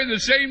was wearing the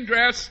same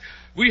dress.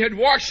 We had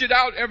washed it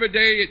out every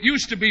day. It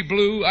used to be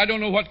blue. I don't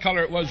know what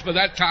color it was by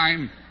that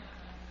time.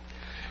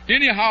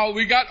 Anyhow,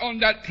 we got on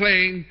that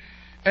plane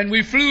and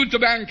we flew to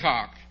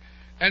Bangkok.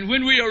 And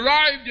when we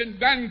arrived in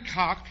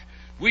Bangkok,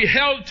 we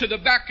held to the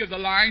back of the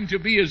line to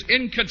be as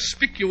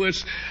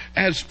inconspicuous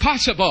as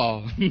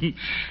possible.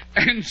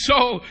 And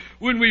so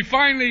when we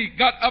finally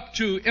got up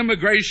to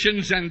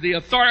immigrations and the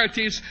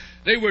authorities,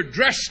 they were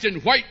dressed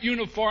in white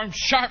uniforms,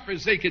 sharp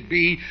as they could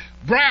be,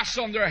 brass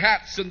on their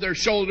hats and their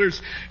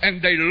shoulders,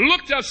 and they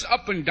looked us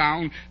up and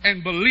down,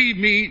 and believe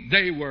me,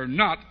 they were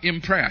not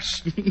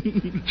impressed.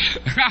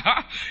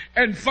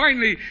 And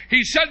finally,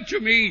 he said to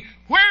me,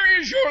 "Where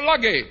is your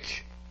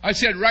luggage?" I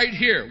said, "Right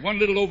here, one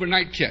little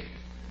overnight kit."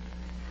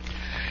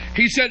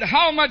 He said,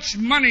 "How much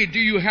money do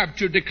you have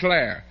to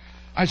declare?"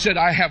 I said,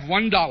 "I have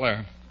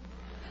 $1.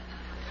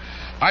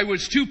 I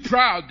was too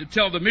proud to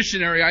tell the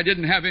missionary I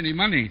didn't have any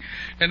money.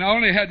 And I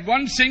only had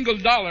 $1 single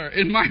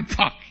in my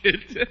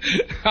pocket.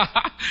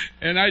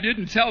 And I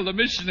didn't tell the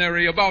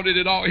missionary about it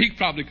at all. He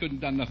probably couldn't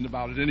have done nothing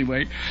about it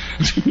anyway.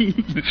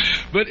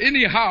 But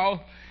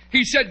anyhow,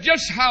 he said,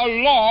 "Just how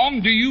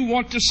long do you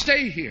want to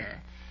stay here?"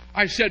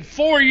 I said,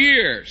 4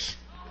 years.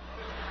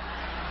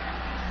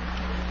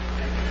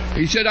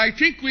 He said, "I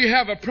think we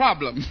have a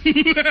problem."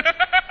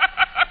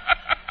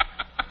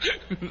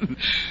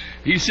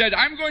 He said,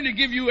 "I'm going to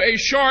give you a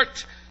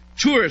short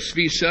tourist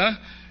visa,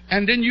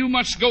 and then you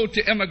must go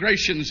to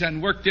immigrations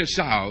and work this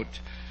out."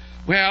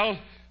 Well,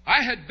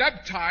 I had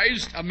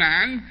baptized a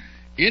man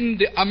in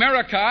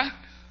America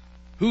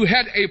who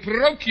had a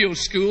parochial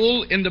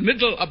school in the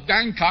middle of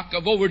Bangkok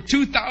of over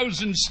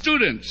 2,000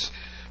 students.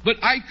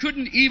 But I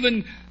couldn't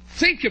even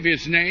think of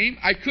his name.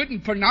 I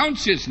couldn't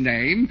pronounce his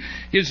name.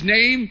 His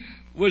name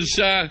was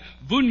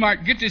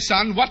Bunmark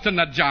Gittisan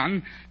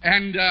Watanajan,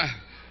 and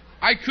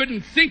I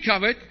couldn't think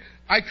of it.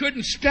 I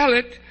couldn't spell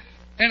it,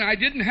 and I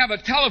didn't have a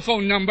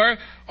telephone number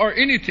or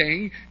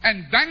anything.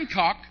 And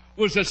Bangkok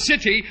was a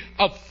city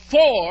of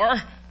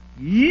 4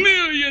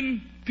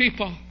 million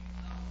people.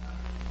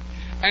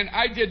 And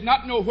I did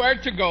not know where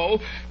to go.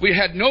 We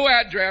had no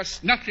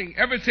address, nothing.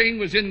 Everything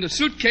was in the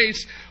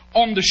suitcase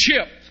on the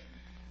ship.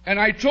 And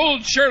I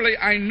told Shirley,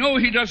 "I know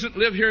he doesn't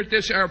live here at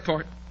this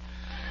airport."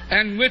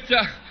 And with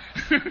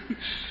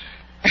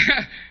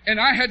and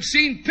I had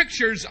seen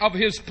pictures of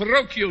his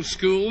parochial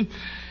school.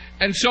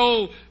 And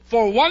so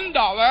for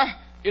 $1,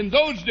 in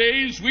those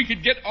days, we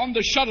could get on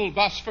the shuttle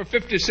bus for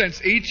 50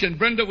 cents each. And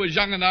Brenda was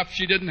young enough,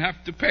 she didn't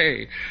have to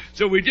pay.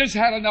 So we just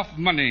had enough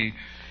money.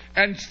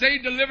 And they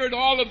delivered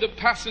all of the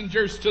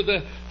passengers to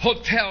the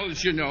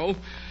hotels, you know.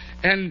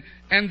 And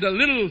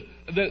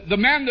the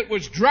man that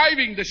was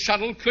driving the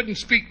shuttle couldn't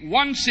speak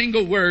one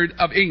single word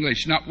of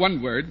English, not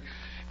one word.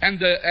 And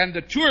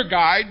the tour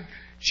guide,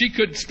 she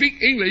could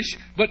speak English,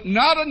 but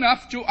not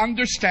enough to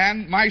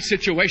understand my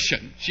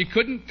situation. She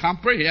couldn't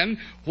comprehend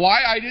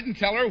why I didn't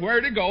tell her where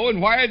to go and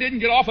why I didn't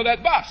get off of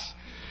that bus.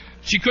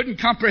 She couldn't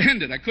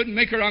comprehend it. I couldn't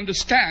make her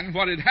understand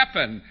what had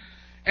happened.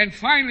 And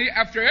finally,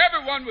 after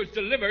everyone was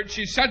delivered,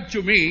 she said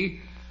to me,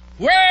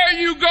 "Where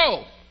you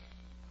go?"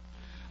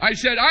 I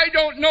said, "I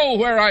don't know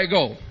where I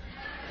go."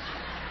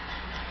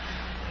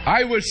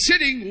 I was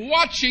sitting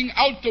watching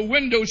out the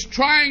windows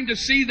trying to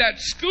see that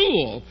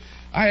school.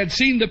 I had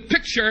seen the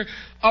picture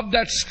of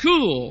that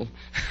school.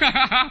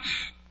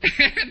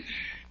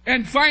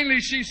 and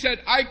finally she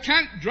said, "I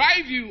can't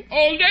drive you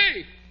all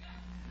day."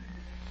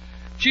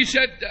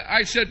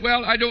 I said,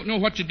 "Well, I don't know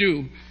what to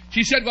do."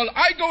 She said, "Well,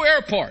 I go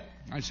airport."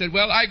 I said,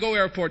 "Well, I go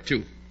airport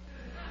too."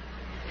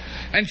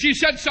 And she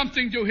said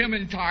something to him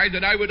in Thai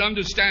that I would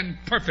understand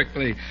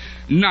perfectly.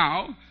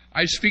 Now,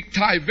 I speak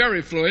Thai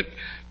very fluent,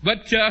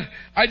 but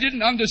I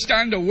didn't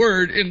understand a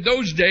word in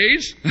those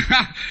days.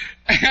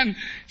 And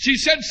she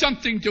said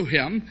something to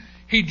him.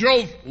 He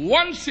drove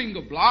one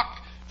single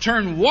block,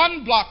 turned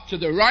one block to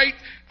the right,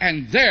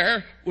 and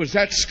there was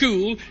that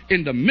school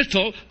in the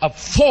middle of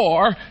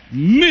 4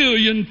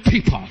 million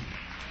people.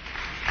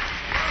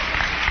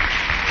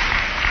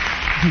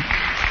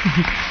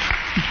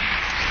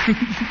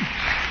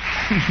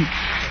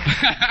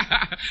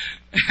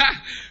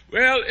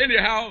 Well,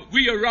 anyhow,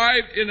 we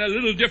arrived in a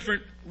little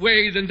different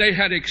way than they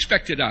had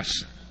expected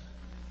us.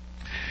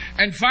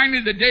 And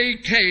finally the day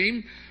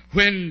came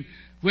when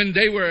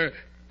they were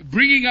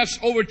bringing us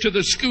over to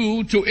the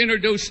school to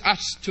introduce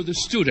us to the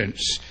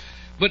students.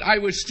 But I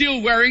was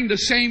still wearing the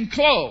same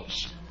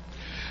clothes.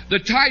 The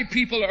Thai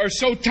people are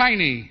so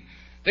tiny.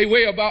 They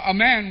weigh about, a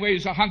man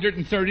weighs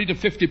 130 to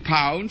 50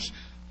 pounds.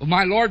 Well,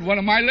 my Lord, one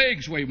of my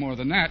legs weigh more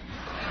than that.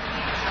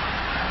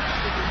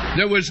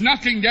 There was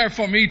nothing there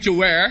for me to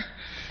wear.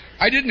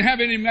 I didn't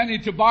have any money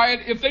to buy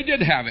it if they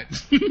did have it.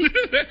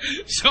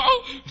 So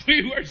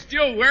we were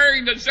still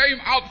wearing the same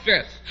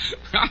outfit.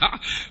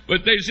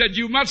 But they said,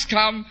 "You must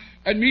come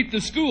and meet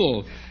the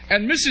school."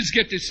 And Mrs.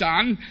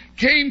 Getty-san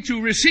came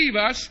to receive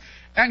us,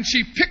 and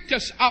she picked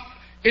us up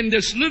in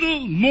this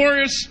little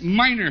Morris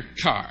Minor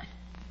car.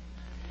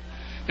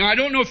 Now, I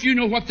don't know if you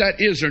know what that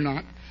is or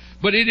not,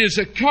 but it is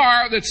a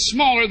car that's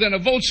smaller than a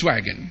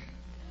Volkswagen.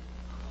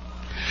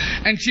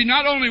 And she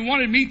not only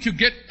wanted me to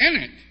get in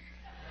it,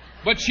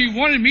 but she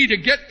wanted me to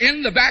get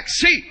in the back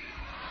seat.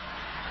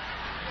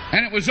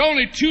 And it was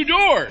only 2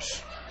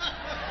 doors.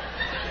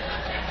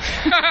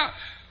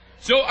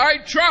 So I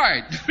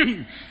tried.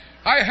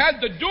 I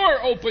had the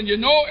door open,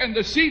 and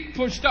the seat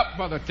pushed up,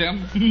 Brother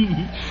Tim.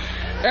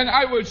 And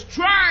I was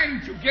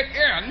trying to get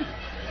in,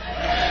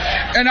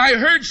 and I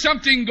heard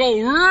something go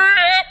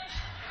rip.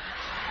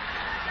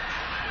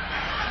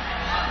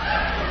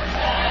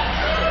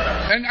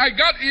 And I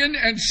got in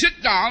and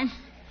sit down,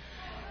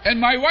 and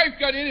my wife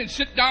got in and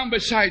sit down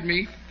beside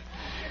me.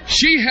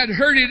 She had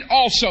heard it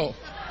also.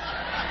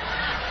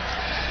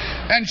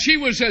 And she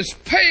was as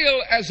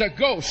pale as a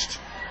ghost.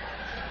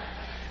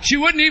 She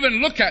wouldn't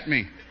even look at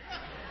me.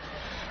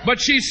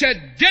 But she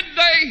said, "Did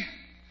they?"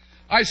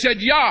 I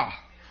said, "Yeah."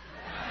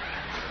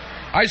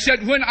 I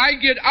said, "When I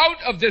get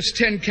out of this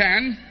tin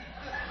can,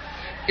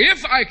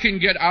 if I can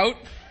get out,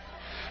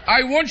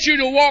 I want you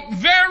to walk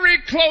very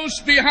close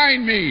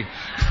behind me."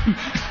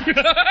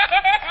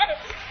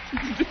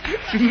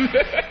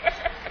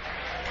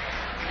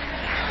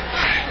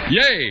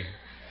 Yay.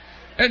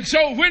 And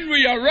so when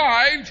we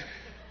arrived,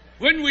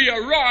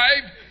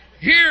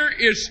 here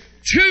is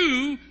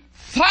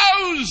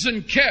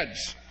 2,000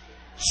 kids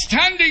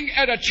standing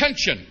at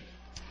attention,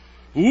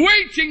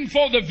 waiting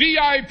for the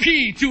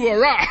VIP to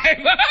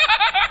arrive.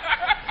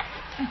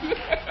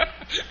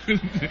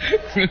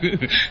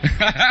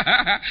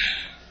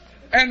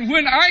 And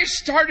when I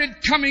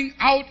started coming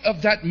out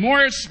of that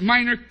Morris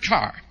Minor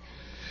car,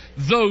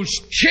 those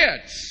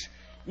kids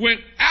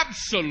went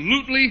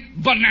absolutely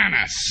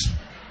bananas.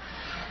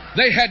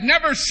 They had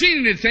never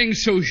seen anything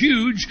so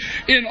huge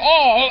in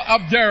all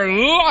of their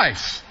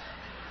life.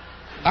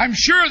 I'm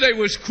sure they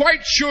was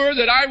quite sure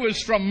that I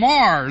was from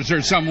Mars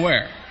or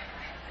somewhere.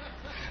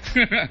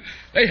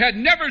 They had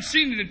never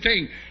seen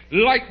anything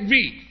like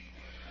me.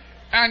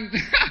 And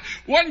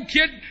one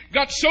kid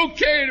got so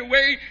carried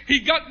away, he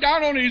got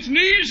down on his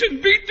knees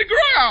and beat the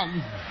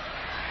ground.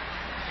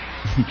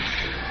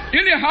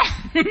 Anyhow,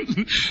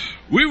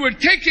 we were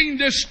taking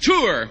this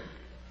tour,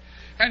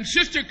 and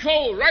Sister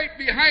Cole right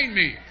behind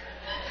me.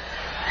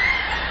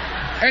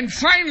 And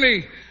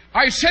finally,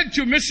 I said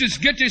to Mrs.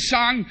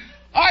 Getty-san,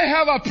 "I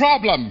have a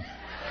problem."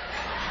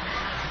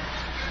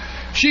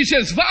 She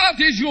says, "What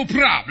is your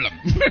problem?"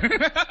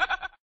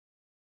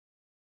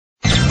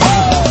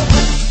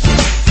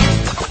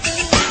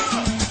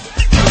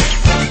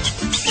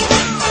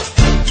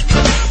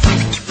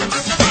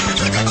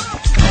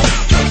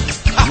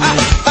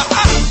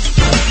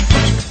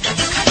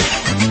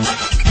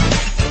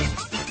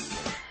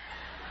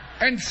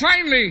 And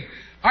finally,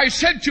 I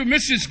said to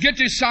Mrs.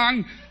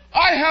 Getty-san,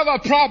 "I have a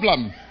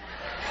problem."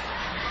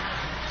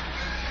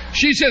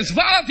 She says,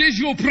 "What is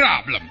your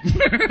problem?"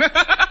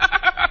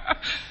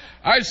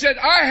 I said,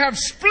 "I have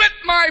split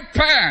my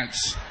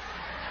pants."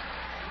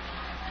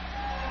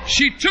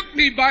 She took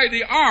me by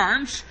the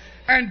arms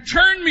and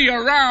turned me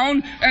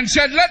around and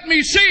said, "Let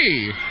me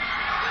see."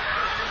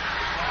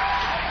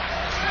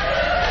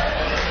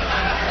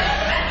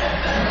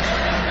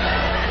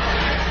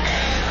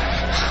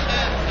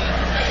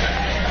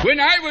 When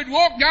I would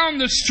walk down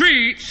the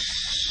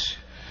streets,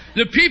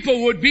 the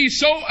people would be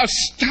so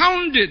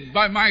astounded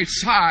by my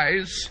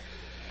size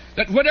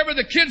that whatever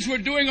the kids were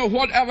doing or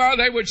whatever,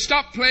 they would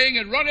stop playing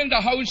and run into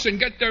the house and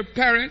get their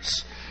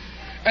parents,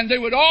 and they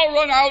would all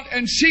run out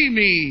and see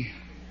me.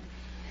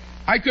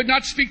 I could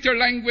not speak their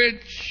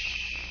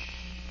language.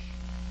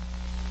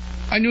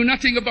 I knew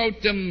nothing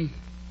about them.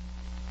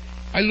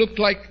 I looked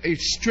like a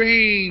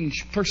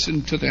strange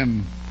person to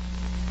them.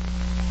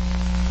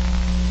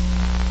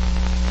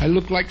 I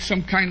looked like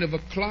some kind of a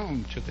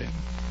clown to them.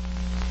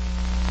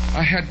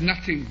 I had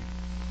nothing,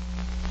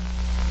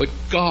 but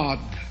God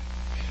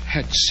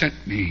had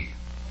sent me.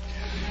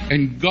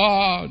 And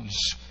God's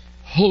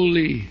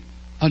holy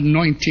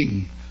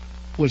anointing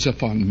was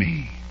upon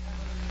me.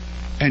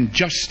 And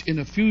just in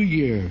a few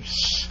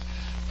years,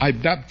 I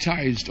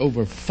baptized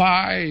over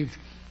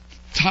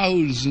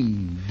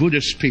 5,000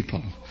 Buddhist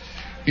people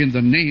in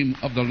the name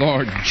of the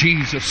Lord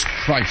Jesus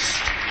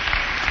Christ.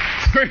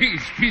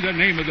 Praise be the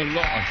name of the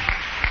Lord.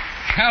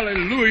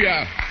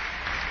 Hallelujah.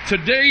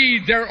 Today,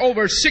 there are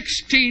over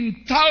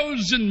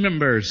 16,000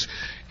 members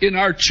in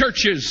our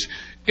churches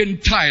in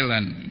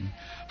Thailand.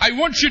 I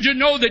want you to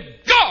know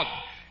that God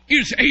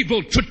is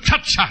able to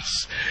touch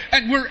us,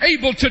 and we're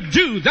able to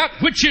do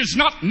that which is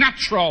not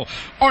natural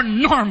or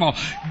normal.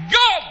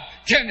 God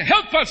can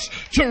help us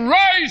to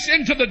rise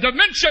into the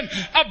dimension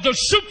of the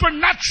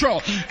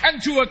supernatural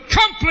and to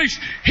accomplish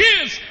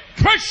His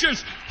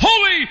precious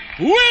holy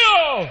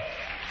will.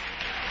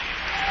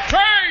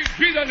 Praise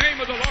be the name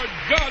of the Lord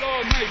God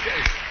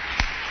Almighty.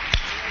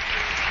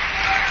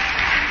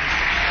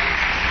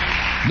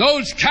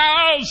 Those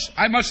cows,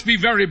 I must be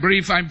very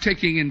brief. I'm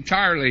taking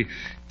entirely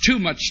too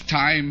much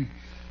time.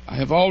 I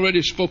have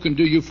already spoken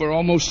to you for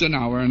almost an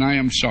hour, and I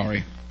am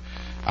sorry.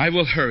 I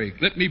will hurry.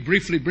 Let me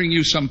briefly bring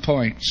you some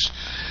points,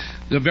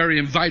 the very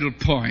vital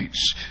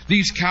points.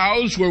 These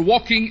cows were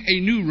walking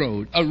a new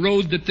road, a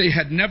road that they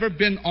had never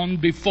been on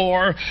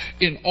before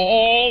in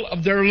all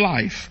of their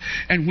life.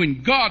 And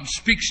when God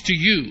speaks to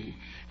you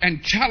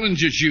and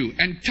challenges you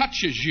and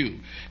touches you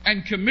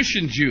and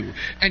commissions you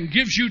and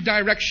gives you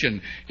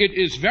direction, it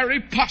is very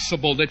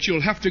possible that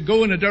you'll have to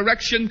go in a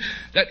direction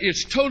that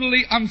is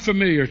totally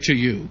unfamiliar to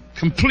you.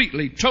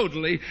 Completely,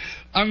 totally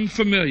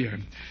unfamiliar.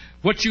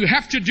 What you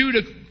have to do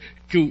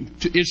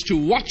is to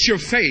watch your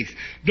faith.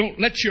 Don't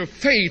let your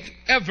faith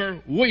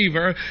ever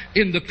waver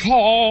in the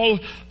call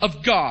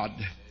of God.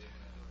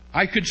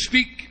 I could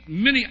speak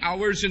many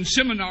hours in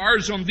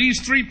seminars on these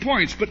 3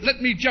 points, but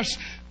let me just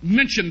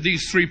mention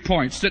these 3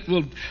 points that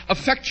will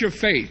affect your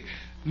faith.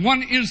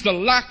 One is the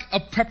lack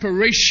of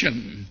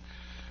preparation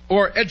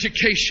or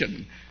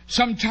education.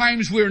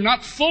 Sometimes we're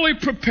not fully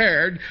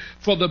prepared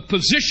for the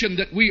position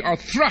that we are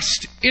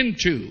thrust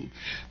into.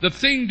 The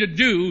thing to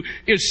do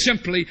is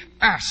simply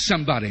ask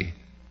somebody.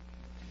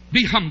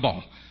 Be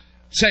humble.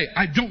 Say,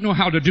 I don't know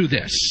how to do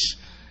this.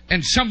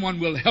 And someone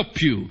will help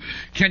you.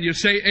 Can you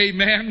say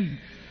amen?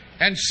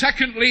 And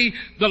secondly,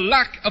 the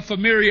lack of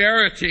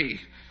familiarity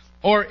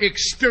or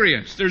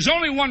experience. There's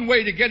only one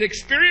way to get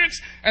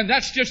experience, and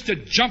that's just to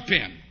jump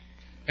in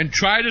and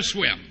try to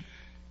swim.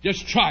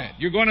 Just try it.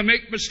 You're going to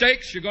make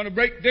mistakes. You're going to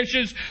break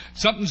dishes.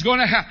 Something's going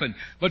to happen.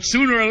 But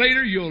sooner or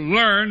later, you'll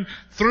learn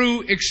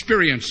through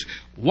experience.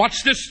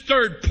 What's this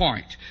third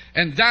point?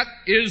 And that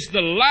is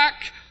the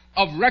lack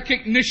of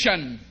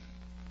recognition.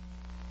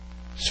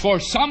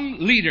 For some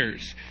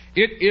leaders,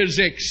 it is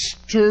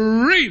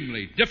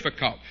extremely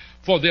difficult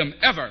for them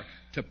ever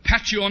to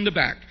pat you on the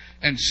back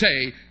and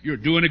say, you're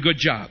doing a good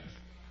job.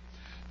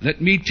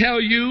 Let me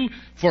tell you,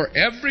 for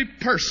every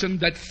person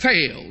that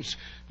fails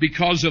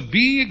because of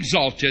being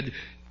exalted,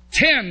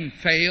 10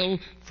 fail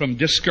from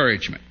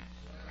discouragement.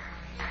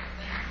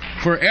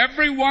 For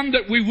every one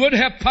that we would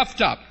have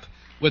puffed up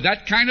with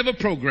that kind of a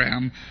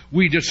program,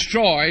 we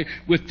destroy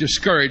with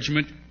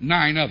discouragement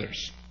 9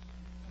 others.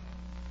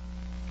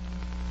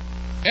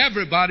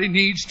 Everybody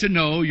needs to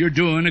know you're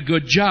doing a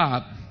good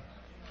job.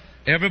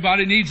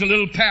 Everybody needs a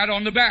little pat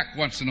on the back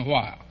once in a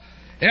while.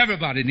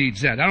 Everybody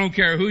needs that. I don't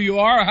care who you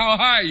are or how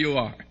high you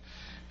are.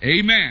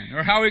 Amen.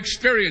 Or how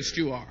experienced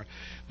you are.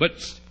 But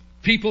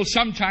people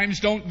sometimes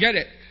don't get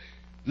it.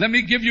 Let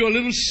me give you a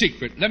little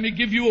secret. Let me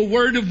give you a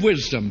word of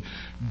wisdom.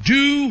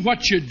 Do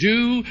what you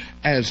do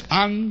as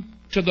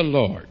unto the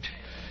Lord.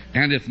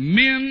 And if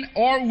men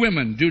or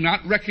women do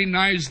not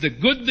recognize the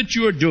good that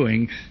you are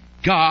doing,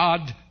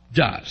 God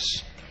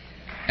does.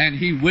 And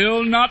He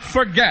will not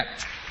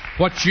forget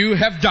what you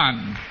have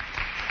done.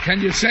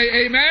 Can you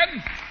say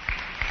amen?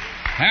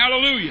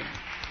 Hallelujah.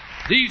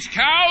 These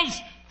cows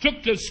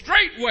took the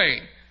straight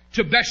way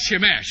to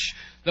Beth-Shemesh.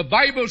 The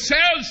Bible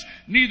says,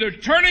 neither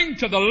turning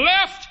to the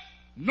left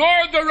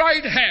nor the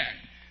right hand.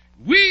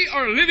 We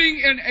are living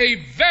in a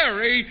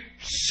very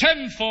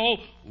sinful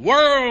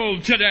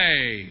world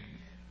today.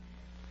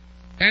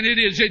 And it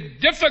is a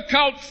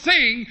difficult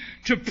thing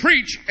to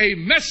preach a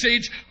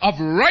message of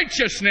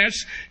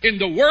righteousness in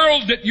the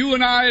world that you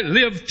and I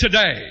live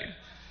today.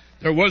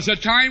 There was a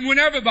time when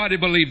everybody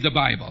believed the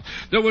Bible.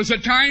 There was a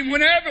time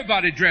when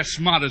everybody dressed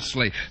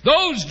modestly.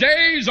 Those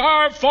days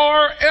are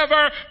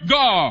forever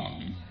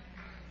gone.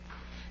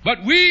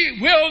 But we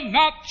will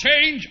not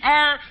change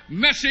our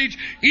message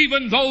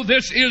even though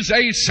this is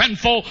a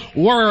sinful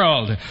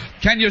world.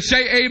 Can you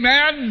say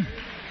amen?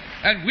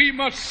 And we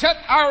must set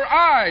our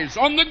eyes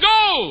on the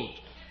goal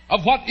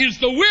of what is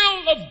the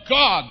will of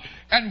God.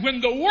 And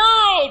when the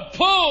world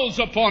pulls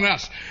upon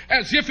us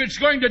as if it's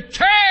going to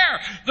tear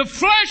the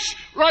flesh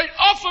right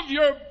off of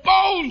your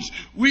bones,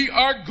 we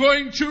are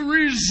going to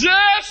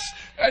resist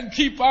and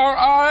keep our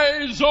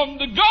eyes on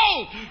the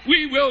goal.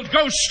 We will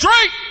go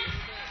straight.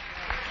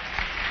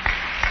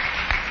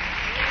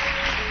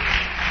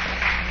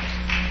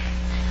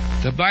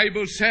 The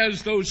Bible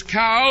says those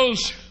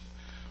cows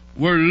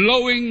were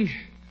lowing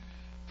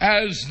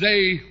as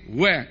they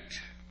went.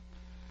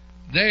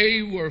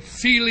 They were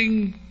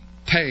feeling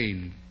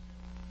pain.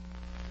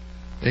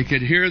 They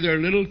could hear their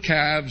little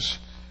calves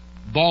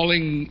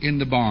bawling in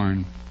the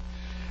barn.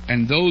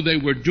 And though they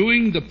were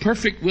doing the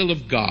perfect will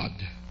of God,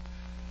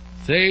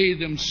 they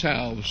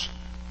themselves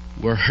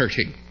were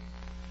hurting.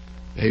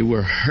 They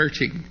were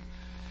hurting.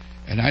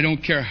 And I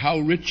don't care how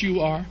rich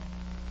you are,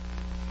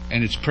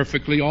 and it's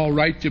perfectly all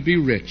right to be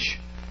rich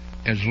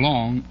as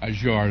long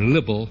as you are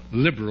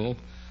liberal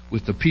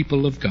with the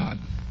people of God.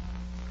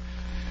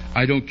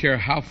 I don't care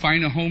how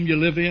fine a home you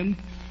live in.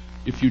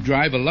 If you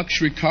drive a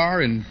luxury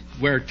car and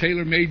wear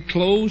tailor-made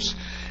clothes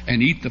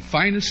and eat the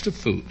finest of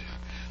food,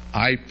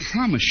 I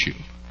promise you,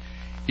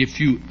 if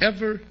you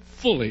ever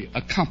fully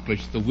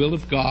accomplish the will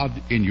of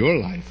God in your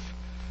life,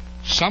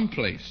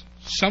 someplace,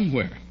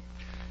 somewhere,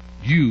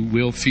 you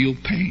will feel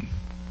pain.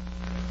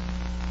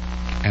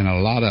 And a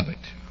lot of it.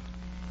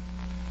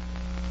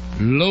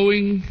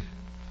 Lowing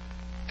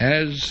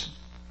as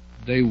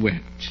they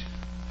went.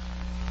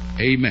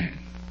 Amen.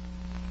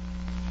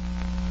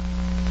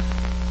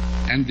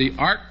 And the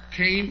ark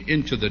came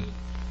into the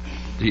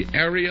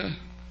area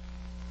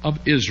of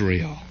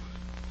Israel.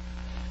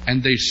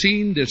 And they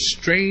seen this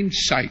strange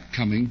sight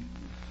coming.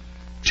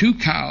 2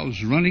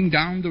 cows running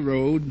down the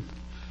road,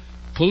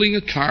 pulling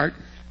a cart,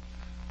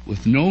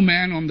 with no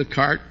man on the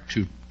cart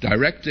to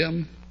direct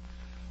them,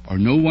 or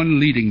no one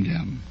leading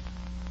them.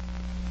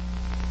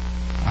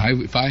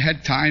 If I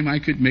had time, I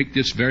could make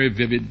this very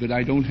vivid, but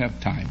I don't have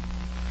time.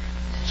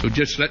 So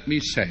just let me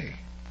say,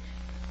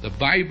 the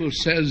Bible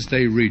says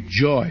they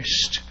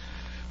rejoiced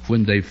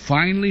when they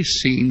finally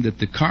seen that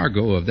the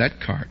cargo of that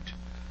cart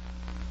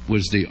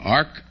was the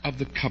Ark of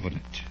the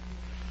Covenant,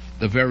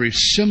 the very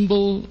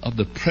symbol of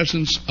the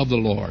presence of the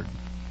Lord.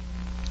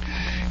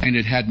 And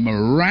it had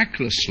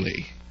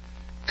miraculously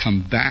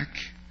come back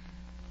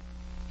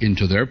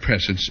into their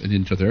presence and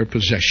into their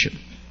possession.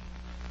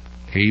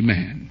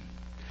 Amen.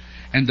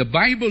 And the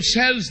Bible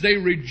says they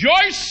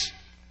rejoice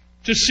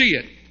to see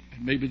it.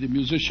 And maybe the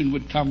musician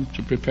would come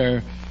to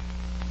prepare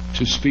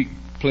to speak,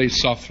 play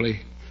softly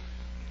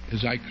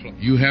as I close.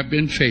 You have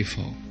been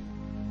faithful.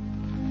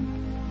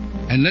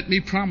 And let me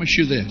promise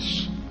you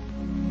this.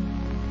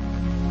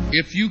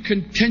 If you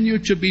continue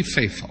to be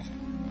faithful,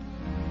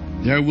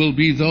 there will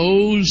be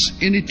those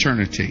in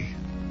eternity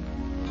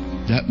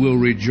that will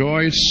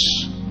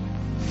rejoice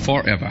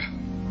forever.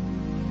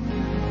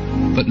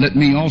 But let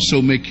me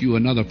also make you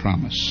another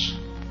promise.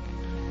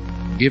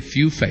 If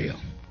you fail,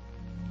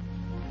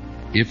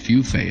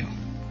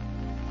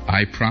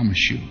 I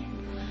promise you,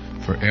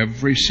 for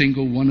every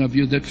single one of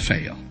you that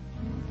fail,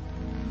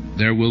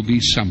 there will be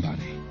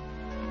somebody,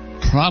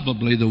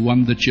 probably the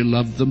one that you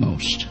love the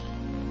most,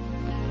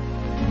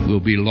 will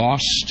be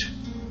lost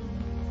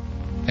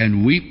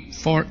and weep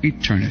for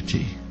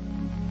eternity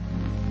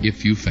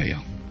if you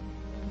fail.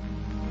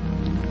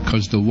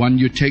 Because the one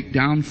you take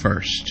down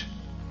first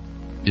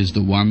is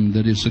the one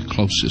that is the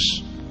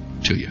closest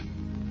to you.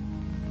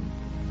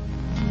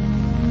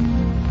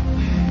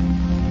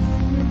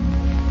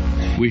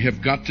 We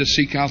have got to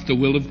seek out the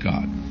will of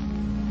God.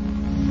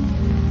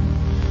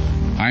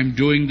 I'm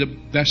doing the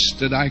best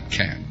that I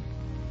can.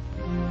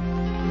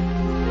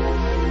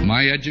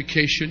 My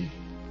education,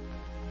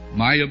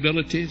 my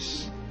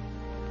abilities,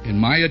 and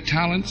my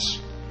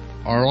talents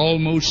are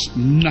almost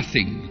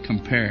nothing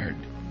compared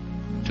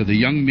to the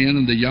young men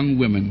and the young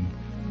women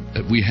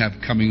that we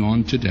have coming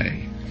on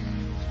today.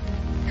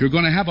 You're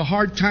going to have a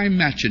hard time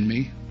matching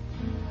me,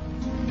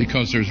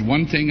 because there's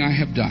one thing I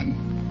have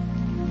done.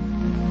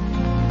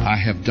 I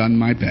have done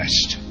my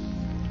best.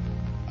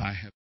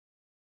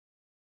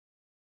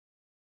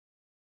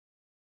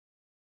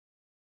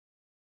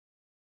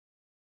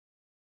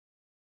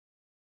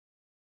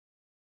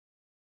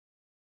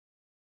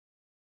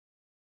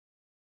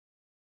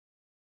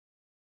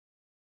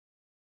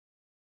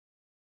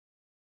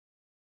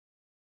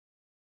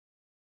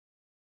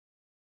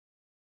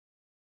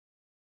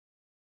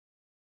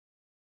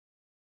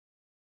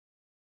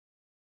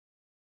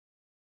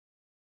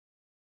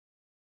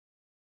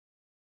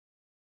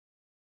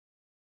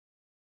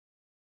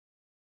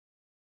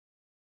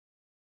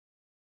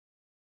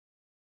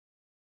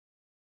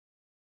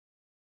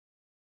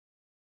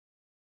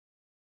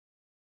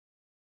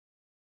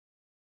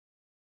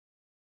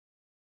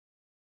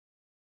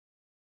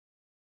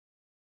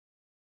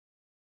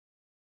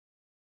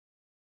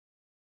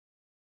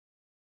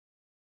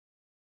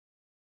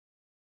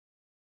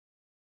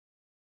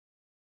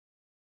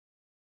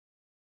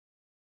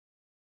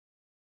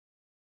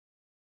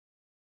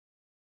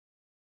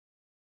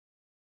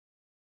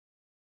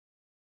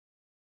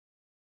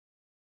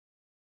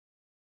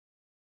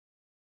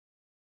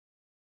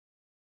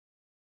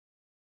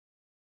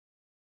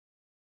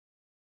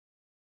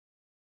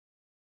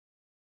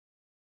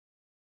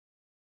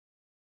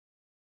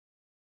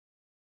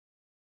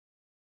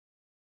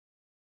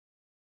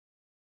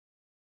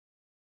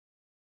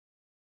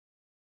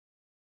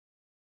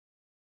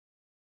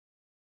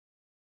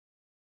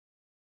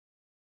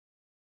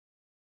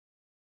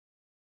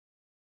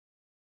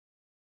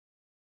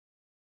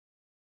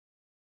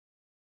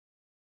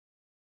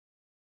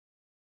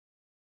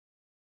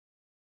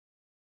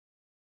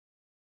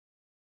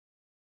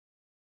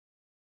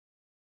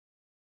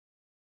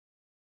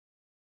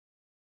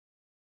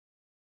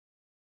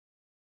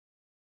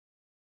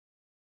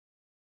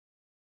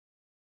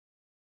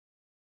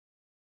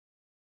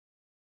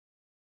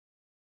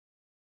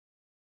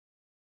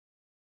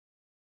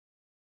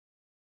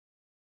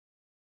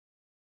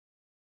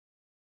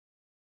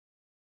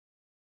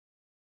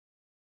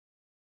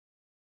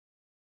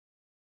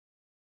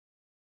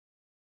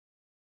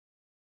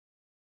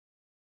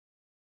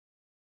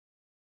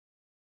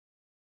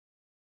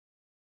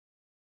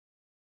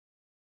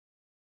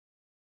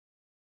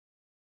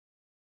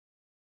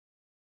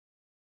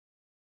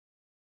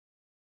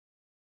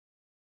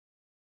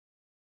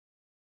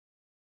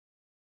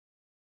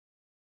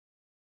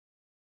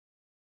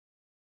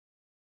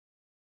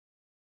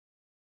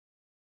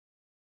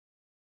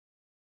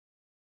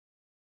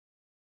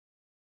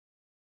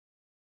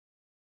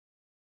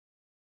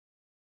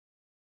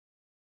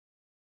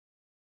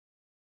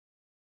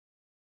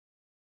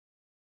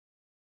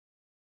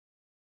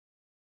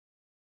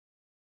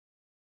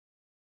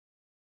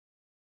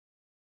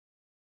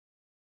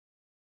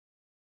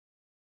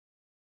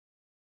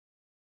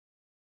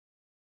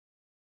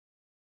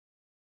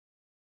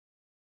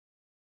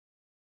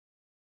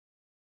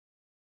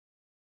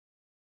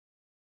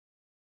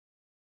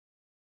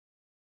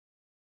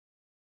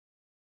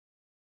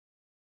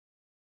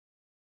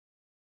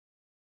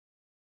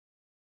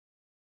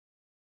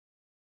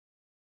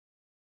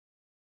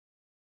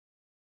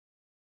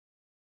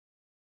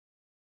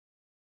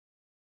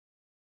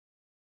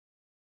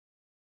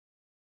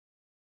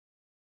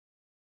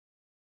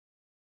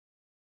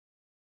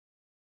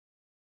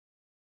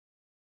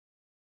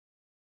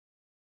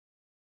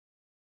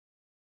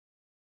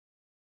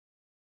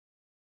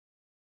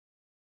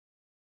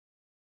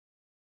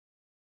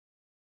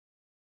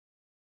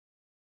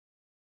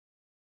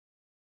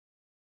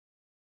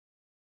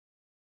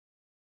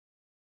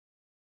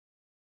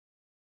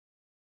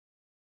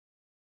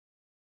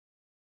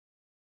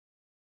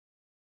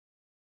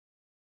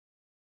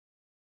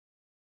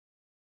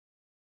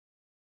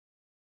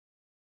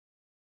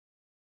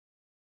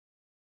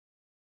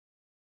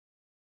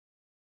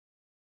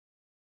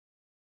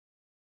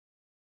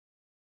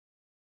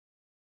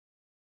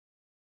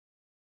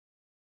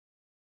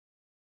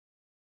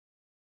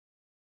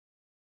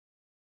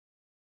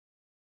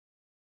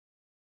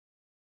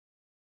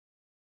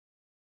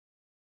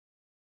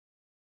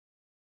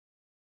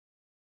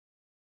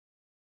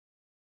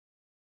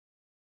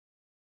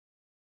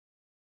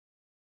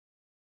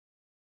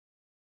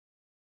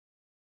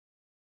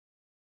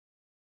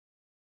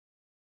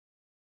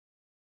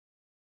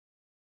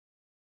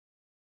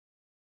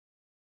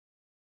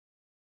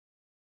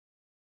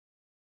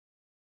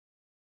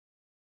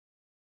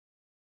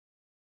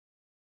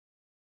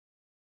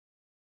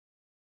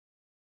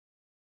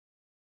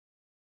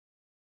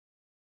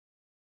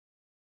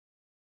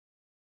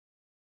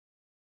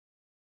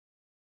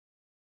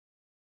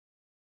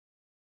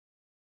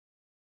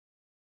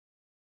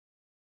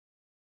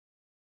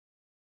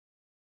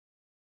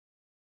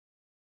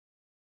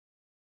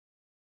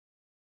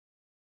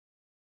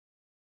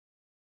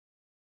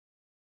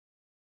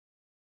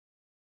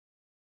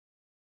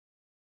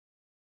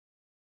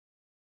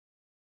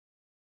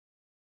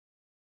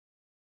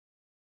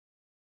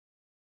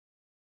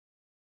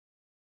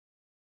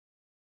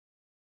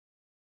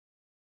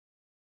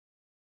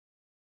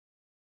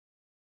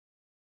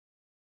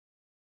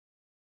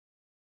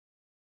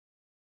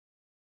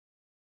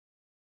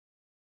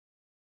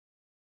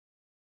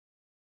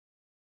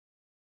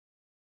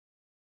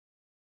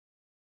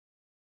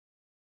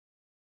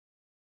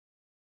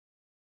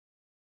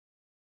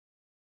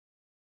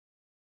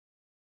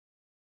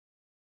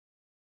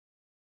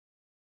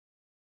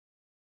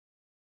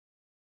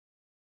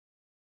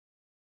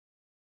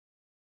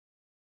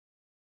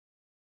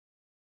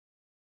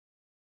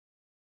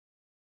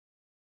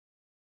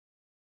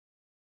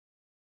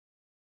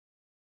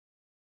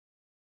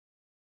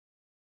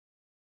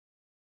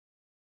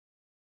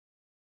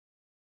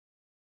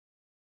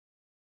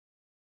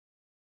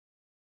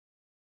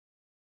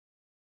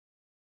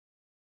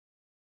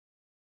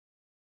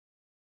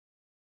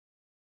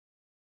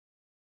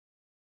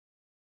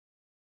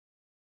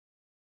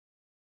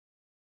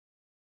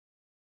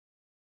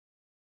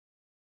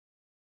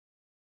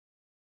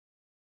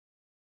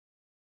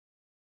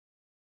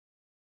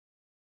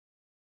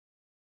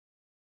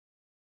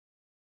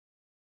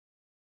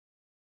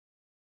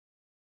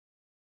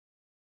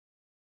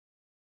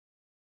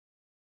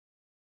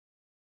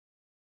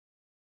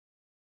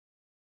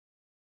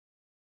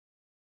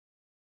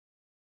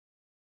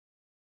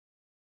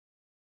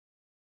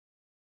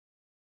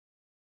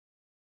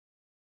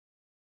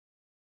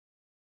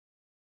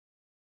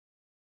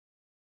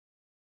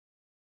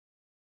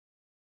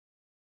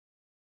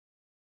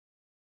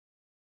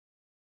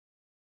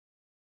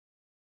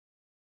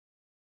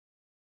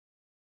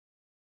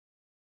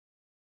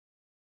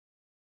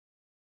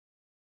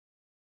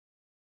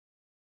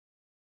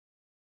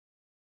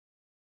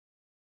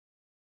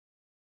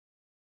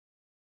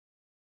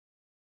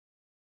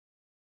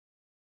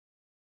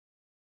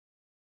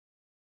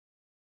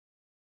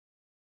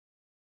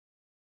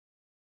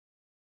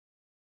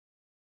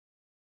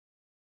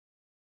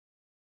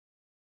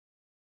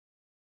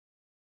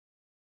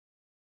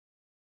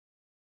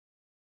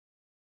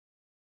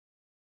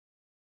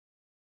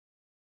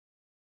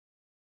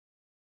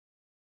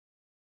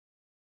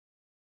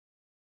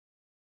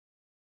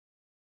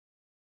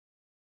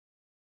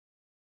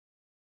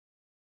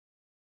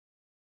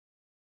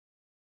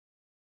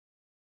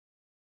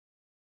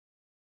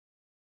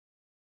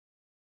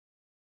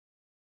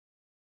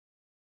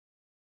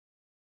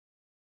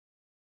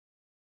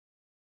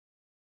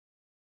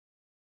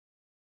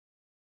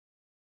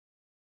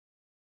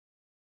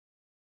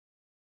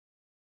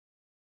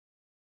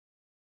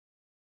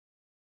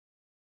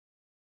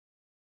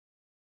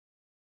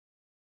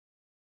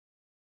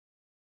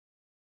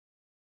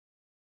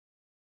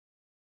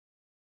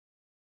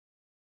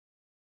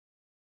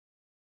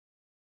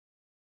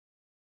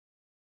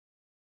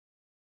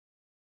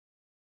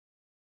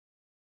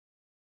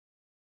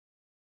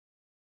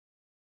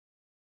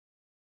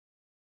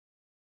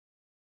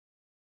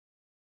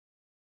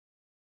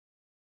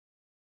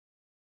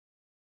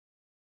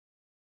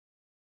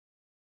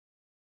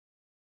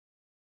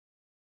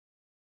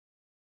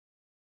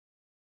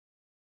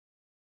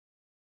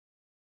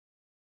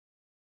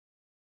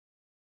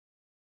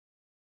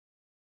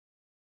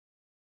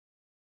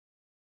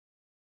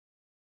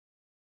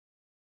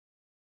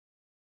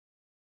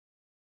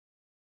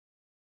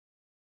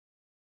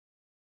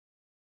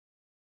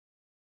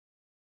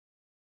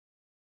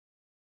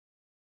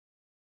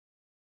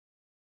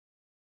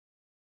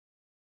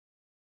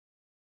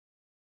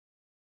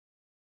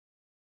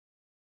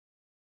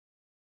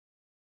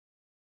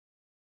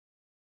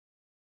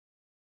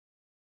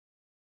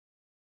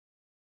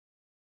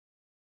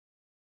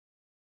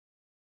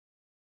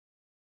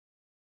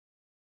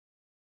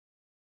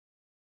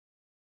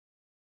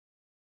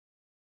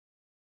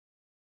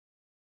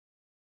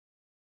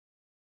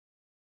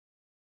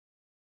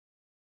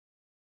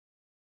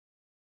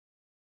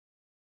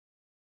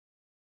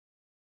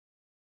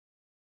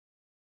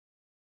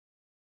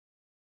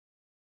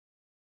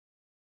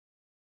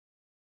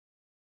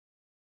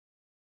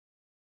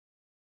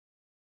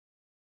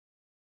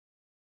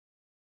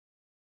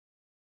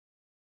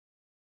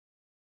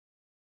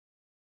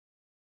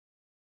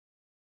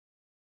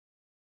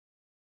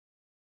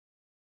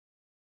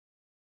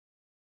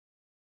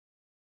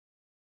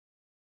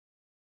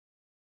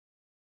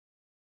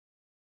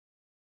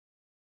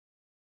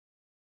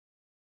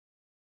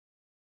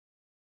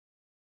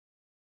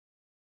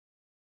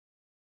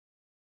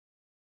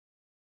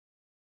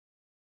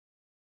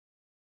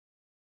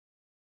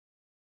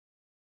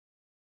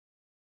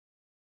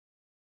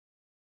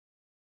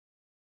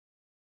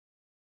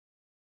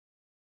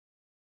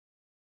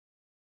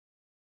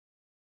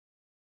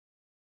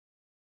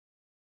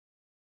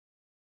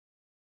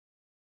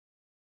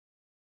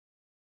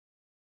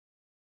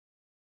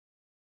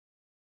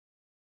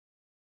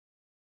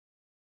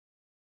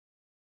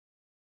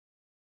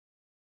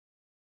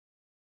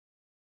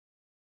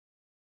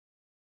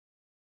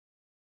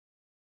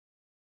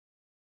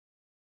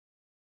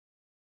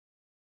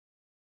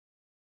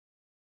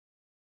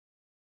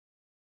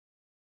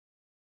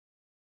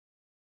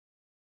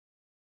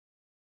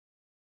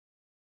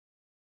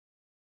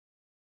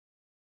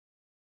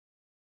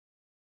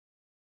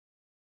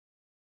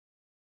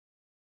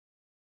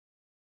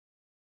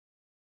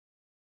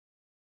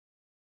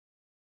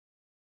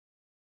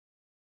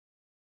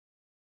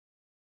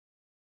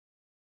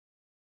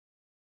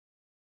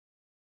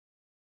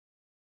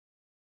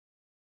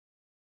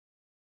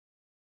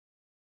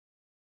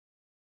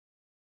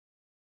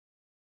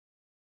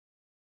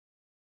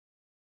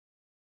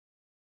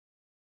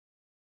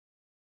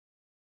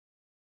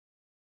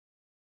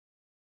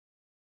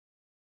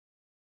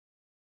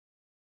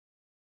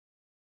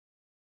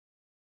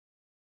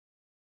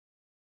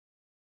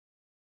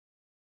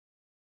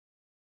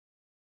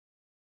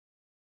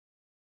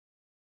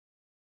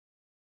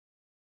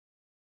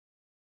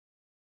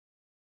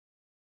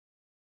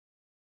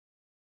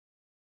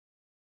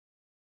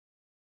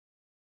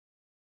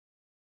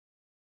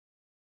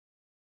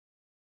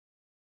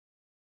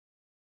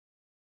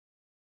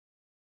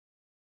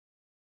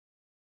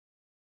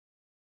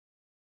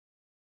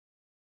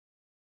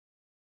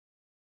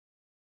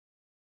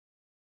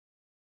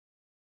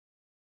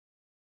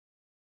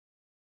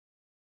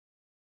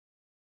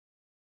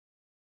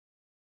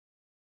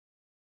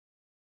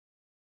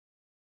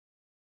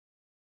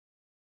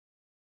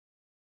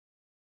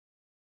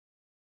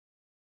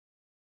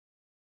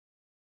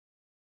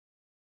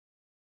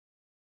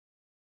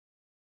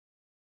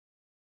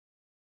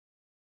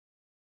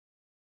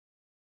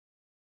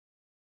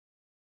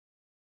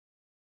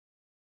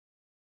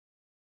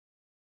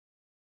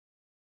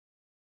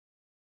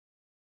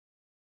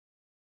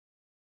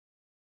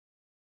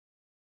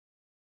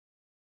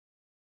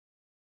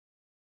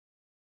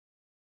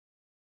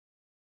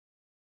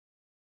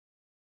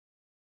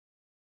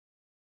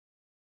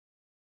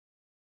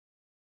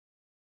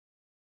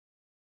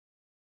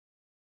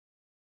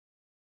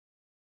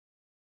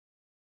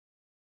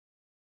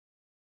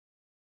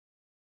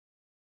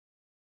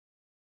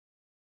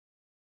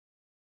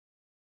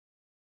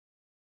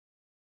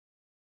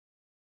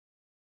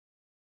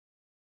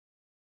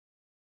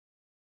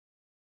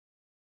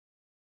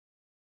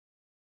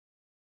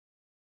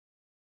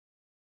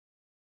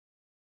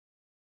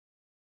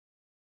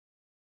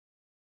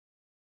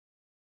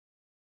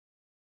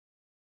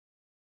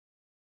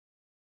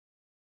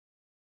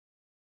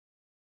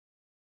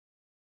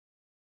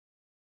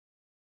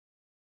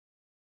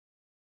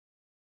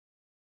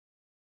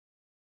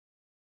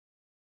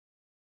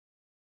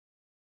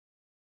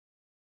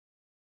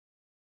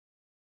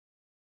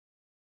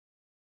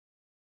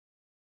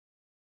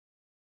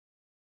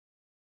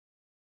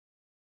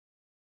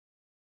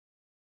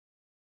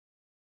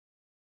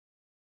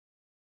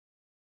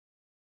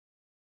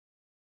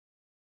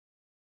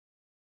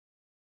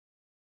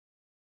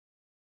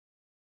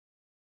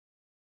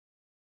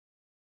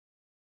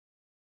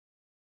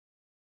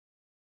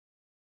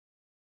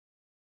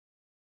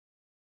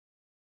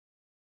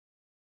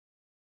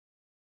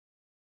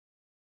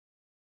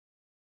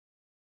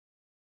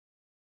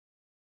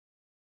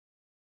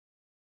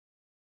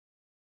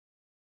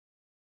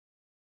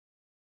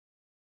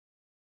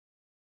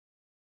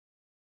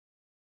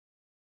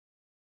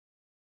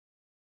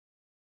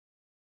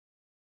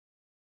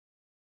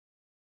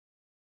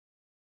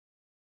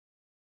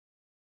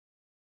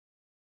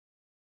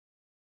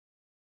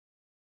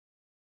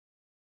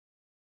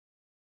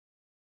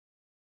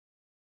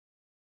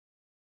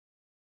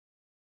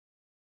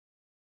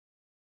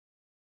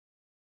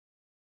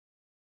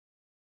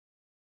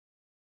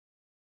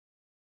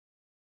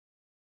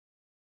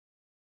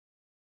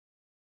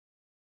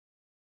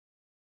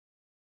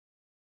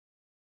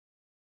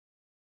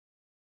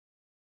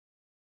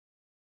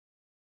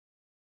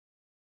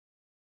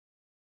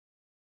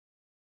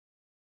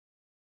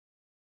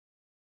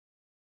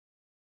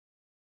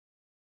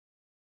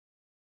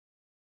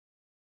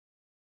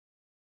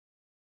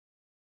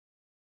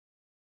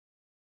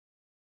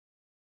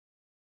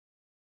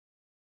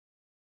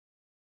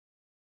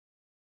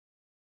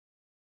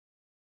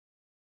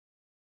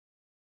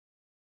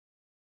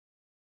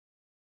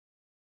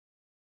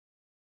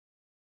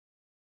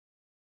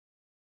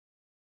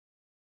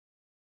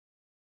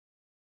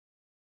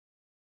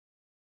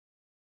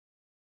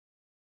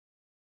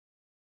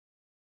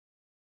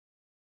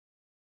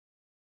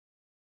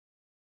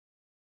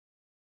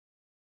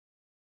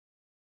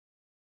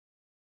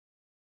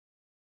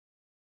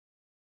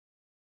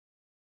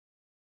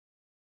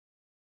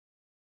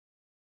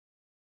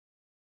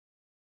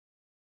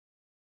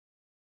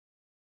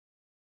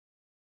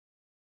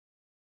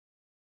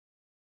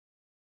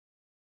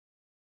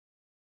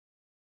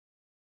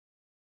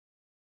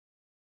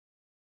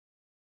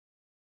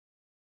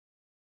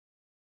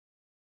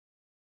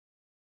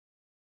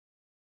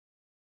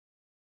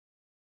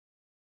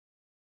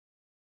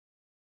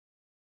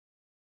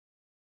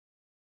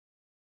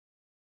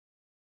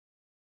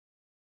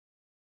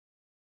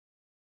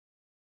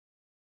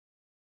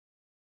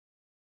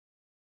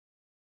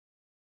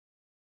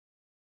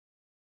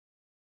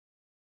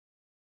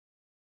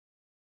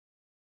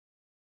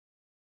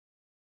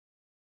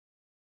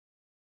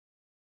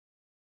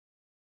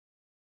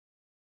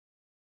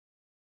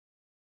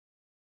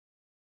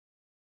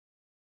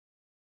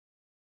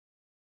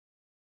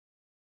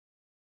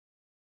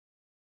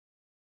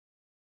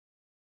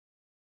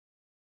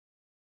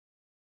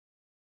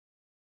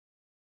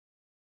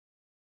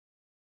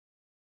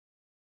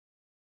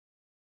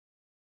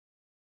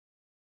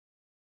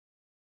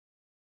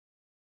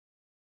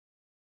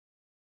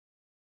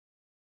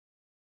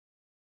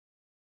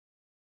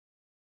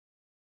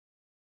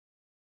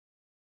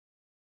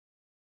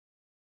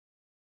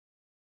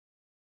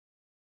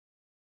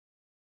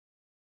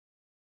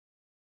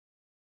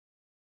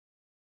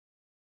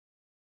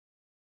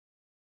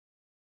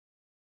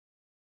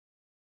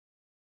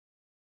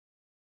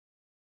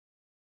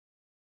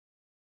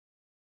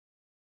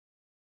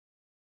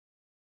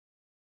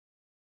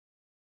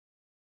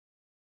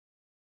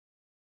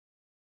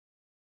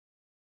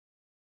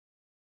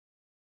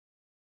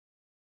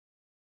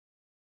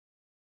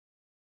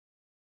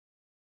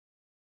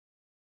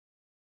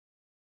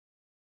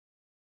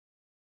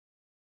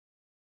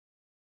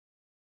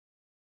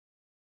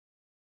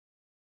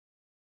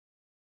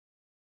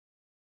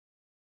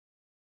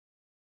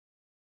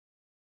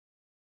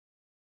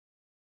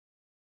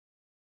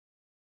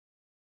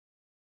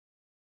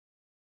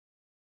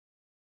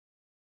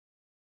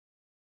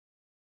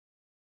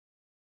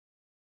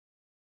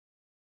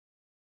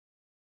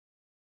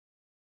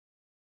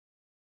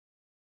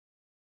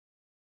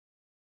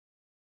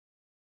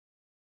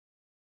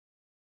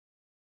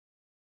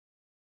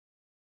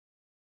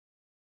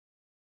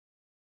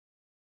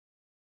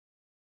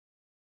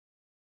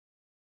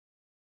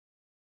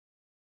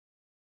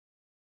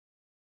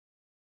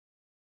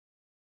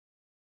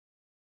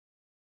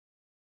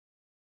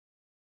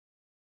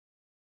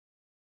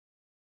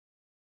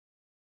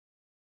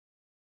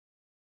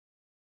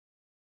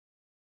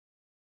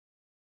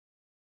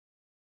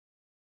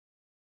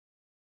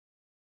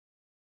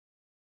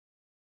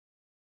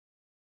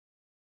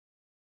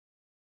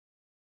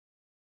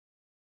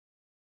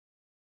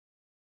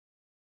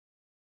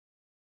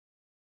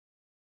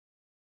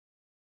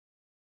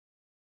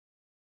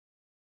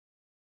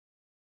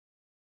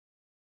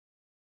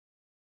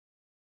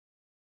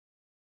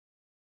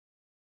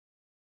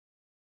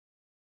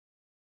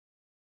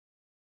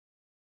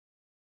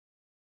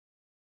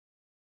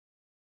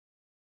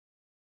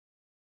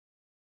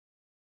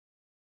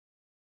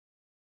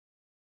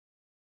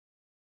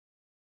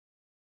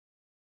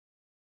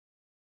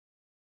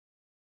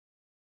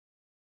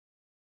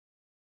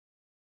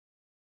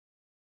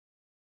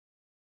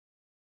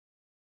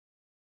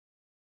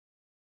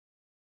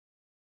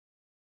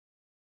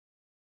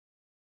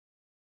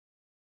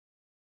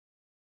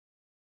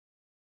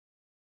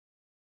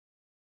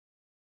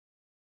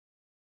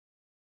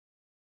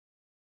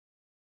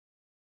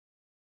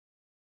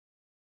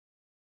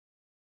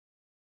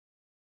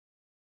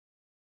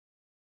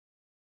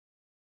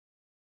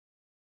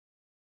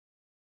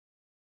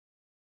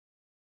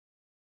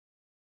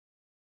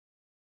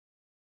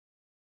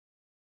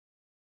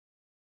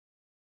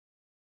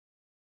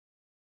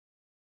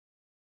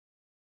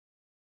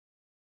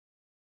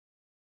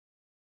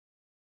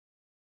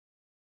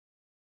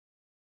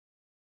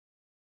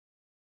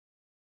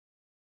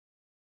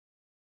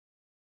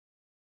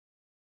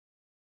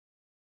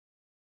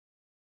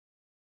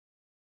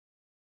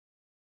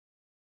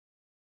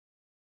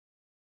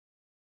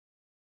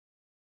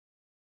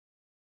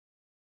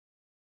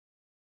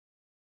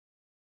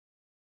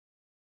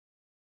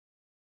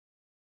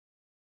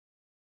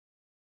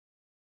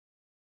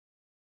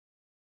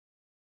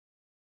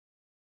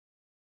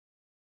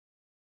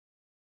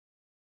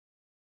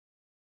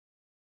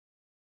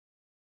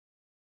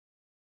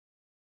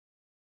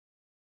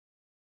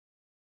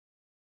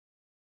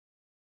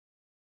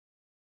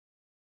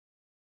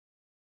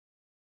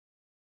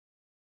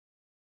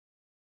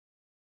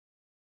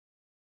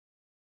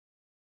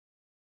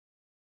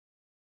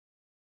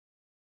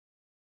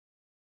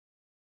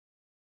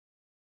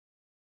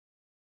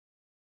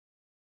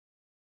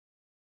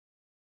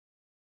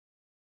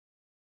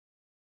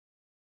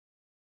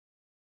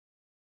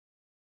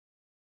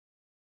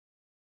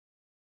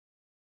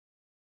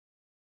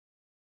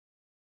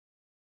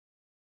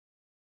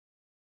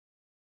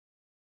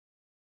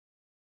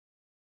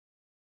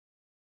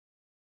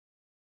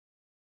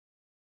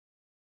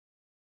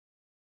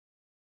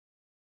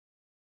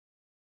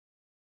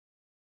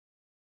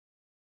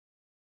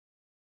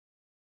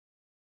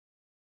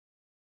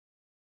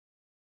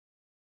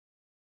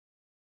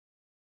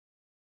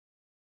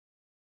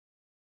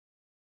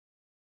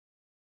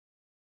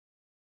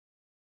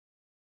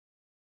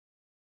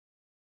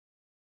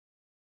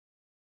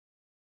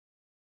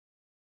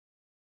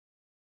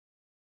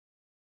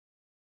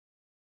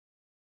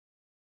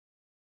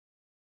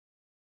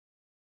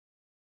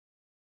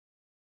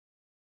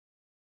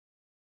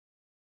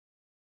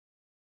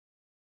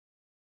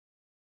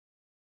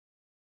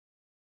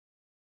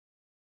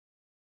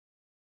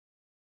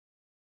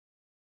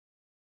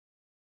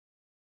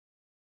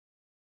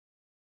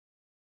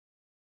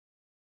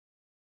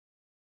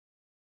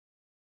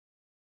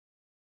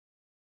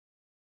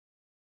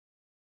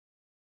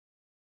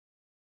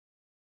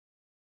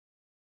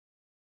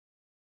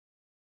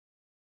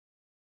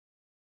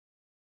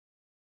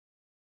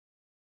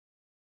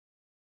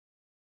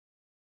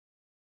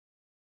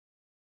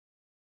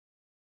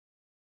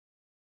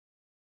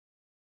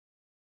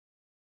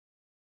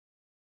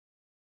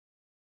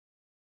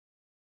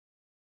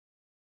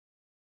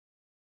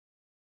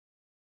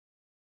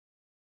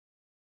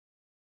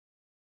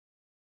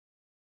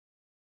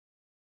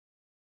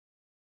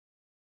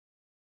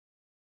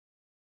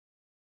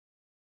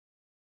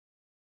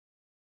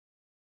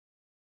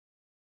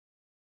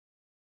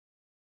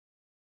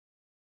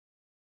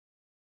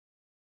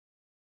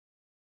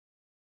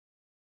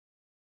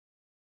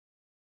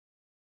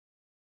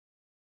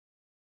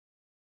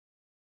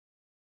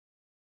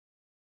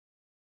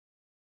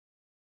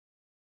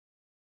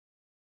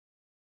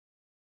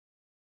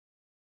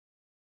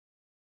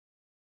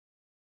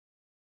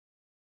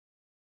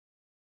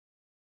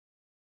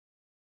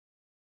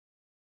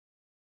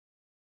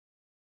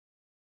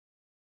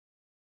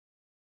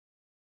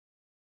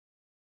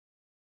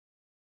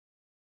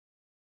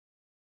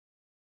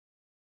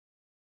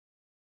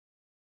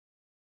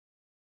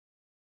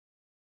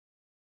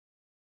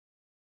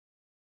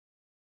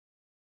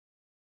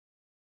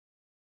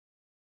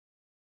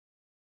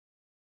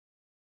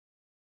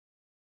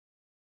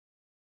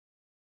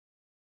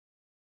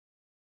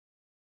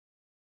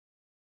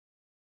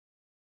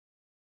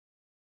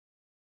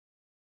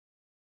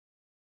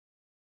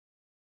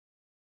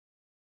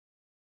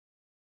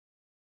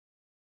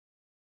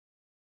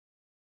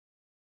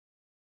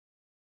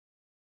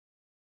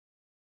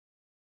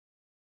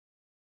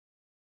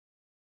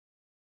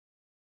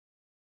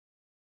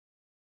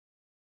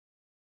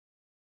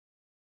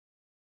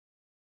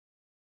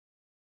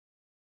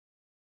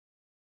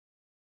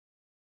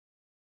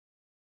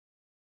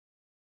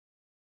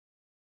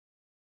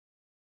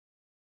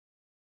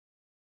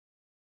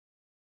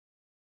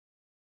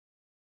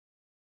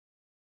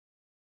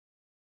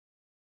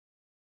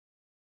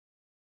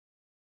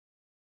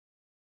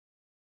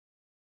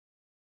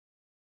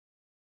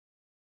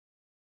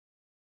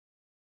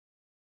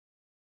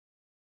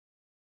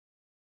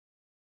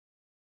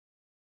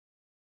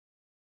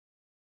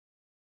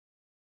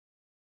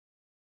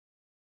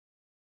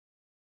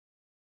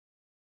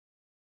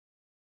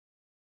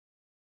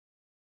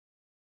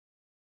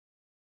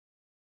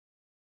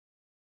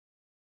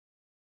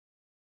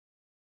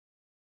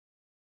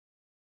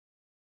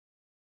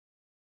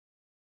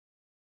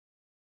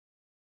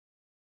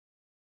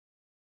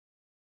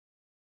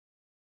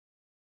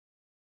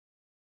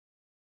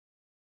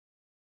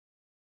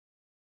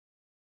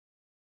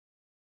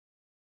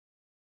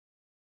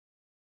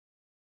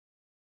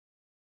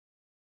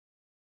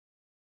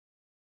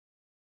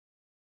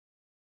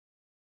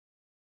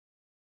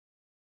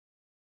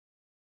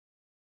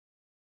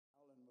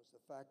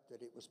 the fact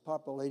that it was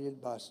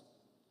populated by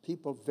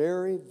people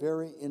very,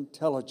 very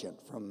intelligent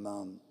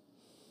from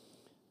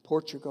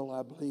Portugal,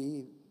 I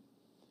believe,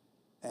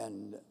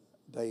 and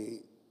they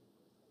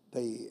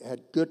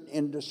had good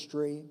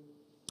industry.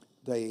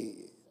 They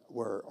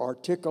were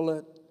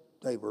articulate.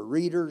 They were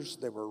readers.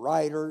 They were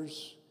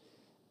writers,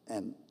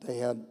 and they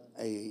had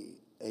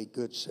a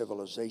good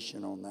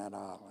civilization on that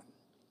island.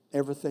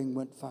 Everything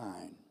went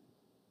fine.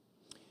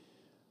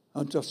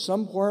 Until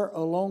somewhere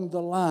along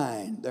the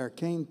line, there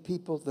came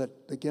people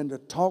that began to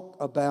talk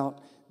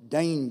about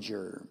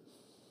danger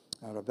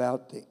and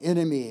about the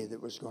enemy that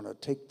was going to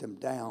take them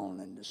down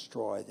and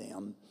destroy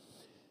them.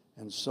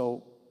 And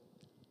so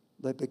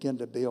they began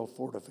to build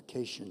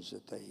fortifications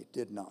that they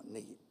did not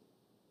need,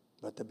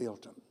 but they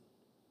built them.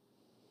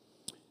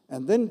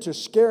 And then to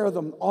scare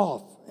them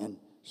off and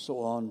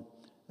so on,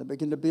 they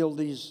began to build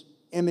these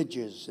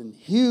images, and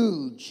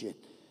huge.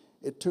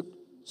 It took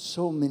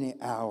so many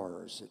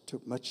hours. It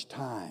took much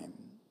time.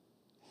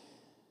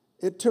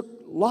 It took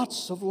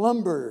lots of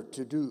lumber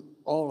to do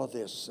all of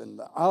this, and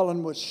the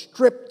island was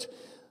stripped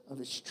of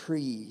its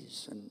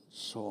trees and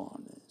so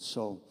on.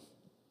 So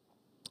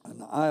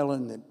an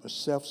island that was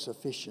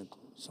self-sufficient,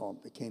 so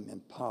it became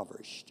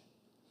impoverished.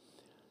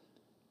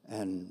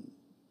 And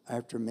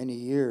after many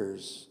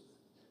years,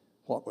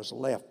 what was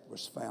left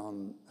was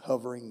found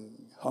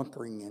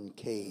hunkering in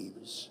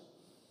caves.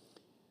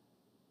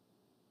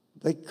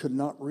 They could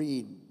not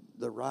read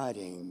the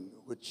writing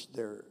which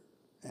their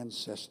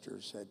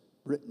ancestors had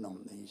written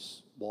on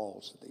these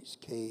walls of these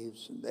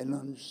caves, and they didn't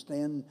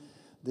understand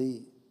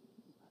the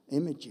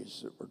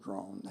images that were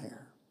drawn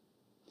there.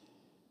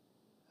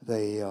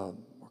 They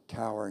were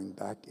cowering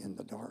back in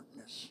the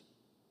darkness.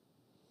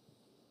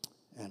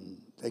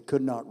 And they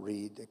could not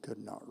read, they could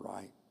not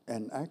write,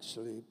 and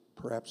actually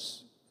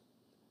perhaps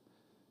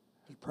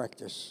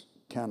practice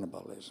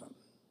cannibalism.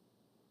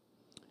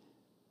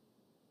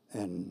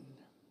 And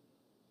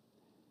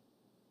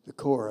the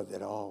core of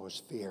it all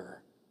was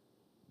fear.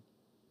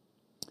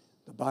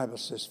 The Bible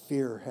says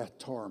fear hath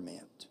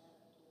torment.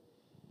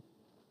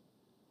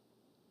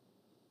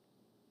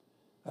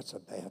 That's a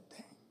bad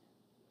thing.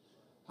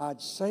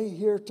 I'd say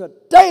here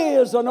today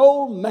as an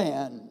old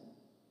man,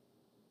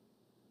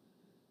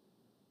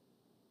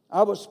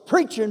 I was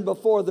preaching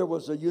before there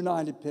was a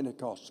United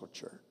Pentecostal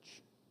Church.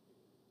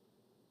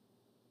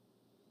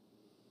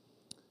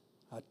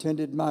 I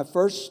attended my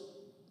first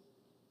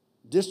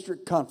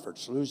district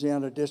conference,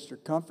 Louisiana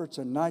District Conference,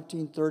 in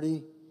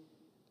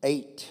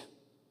 1938.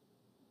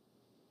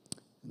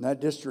 And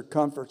that district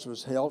conference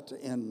was held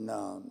in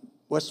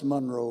West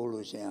Monroe,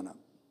 Louisiana.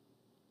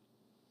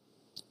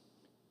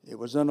 It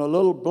was in a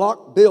little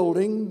block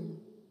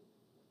building.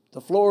 The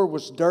floor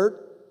was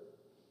dirt,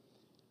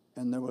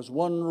 and there was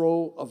one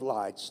row of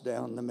lights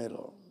down the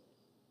middle.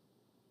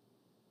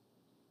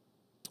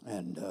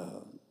 And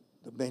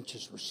the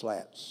benches were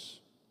slats.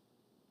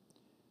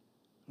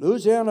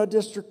 Louisiana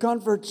District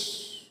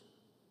Conference.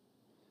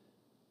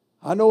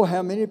 I know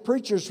how many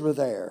preachers were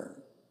there.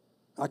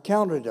 I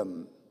counted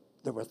them.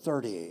 There were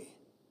 30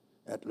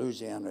 at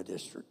Louisiana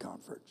District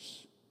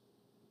Conference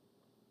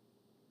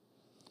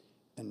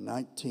in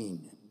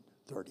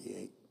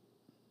 1938.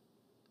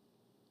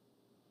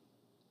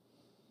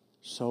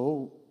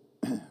 So,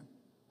 a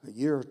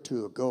year or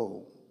two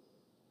ago,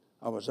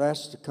 I was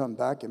asked to come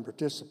back and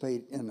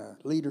participate in a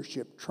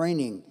leadership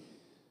training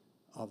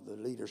of the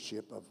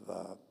leadership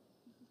of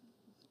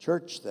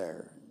church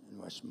there in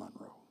West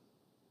Monroe.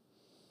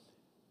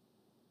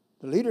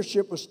 The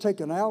leadership was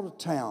taken out of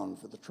town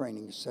for the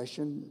training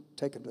session,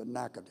 taken to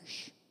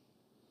Natchitoches.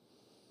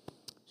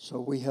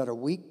 So we had a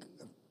week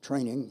of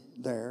training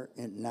there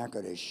in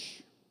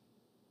Natchitoches.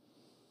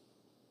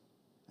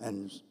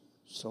 And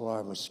so I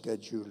was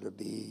scheduled to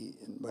be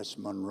in West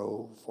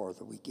Monroe for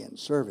the weekend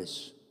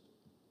service.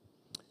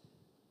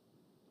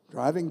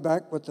 Driving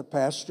back with the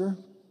pastor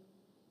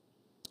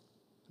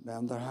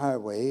down the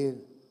highway,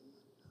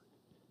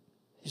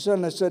 he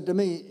suddenly said to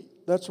me,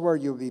 "That's where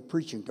you'll be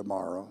preaching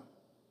tomorrow."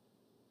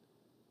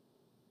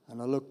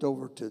 And I looked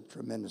over to the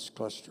tremendous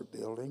cluster of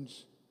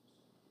buildings.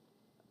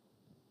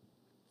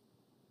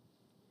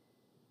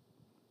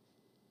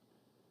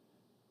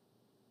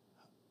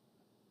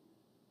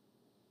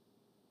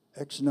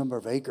 X number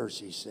of acres,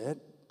 he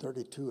said,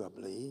 32, I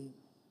believe.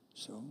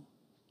 So,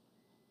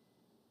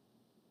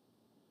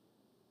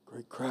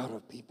 great crowd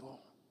of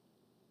people.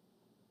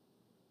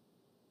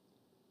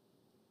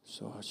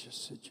 So I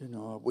just said,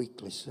 I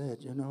weakly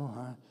said,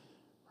 I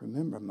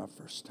remember my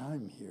first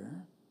time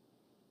here.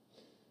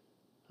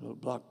 A little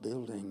block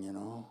building,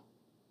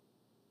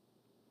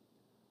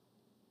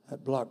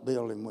 That block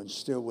building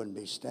wouldn't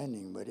be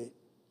standing, would it?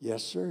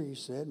 Yes, sir, he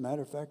said.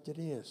 Matter of fact, it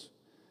is.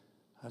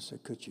 I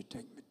said, could you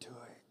take me to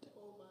it?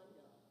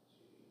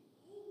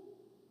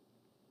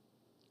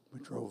 We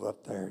drove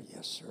up there.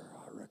 Yes, sir,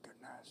 I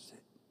recognized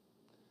it.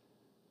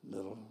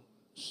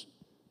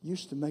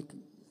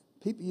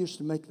 People used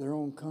to make their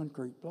own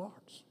concrete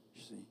blocks,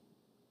 you see.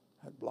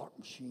 Had block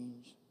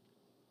machines.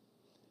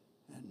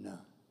 And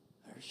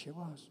there she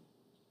was.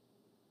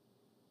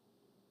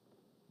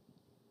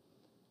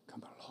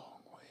 Come a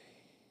long way.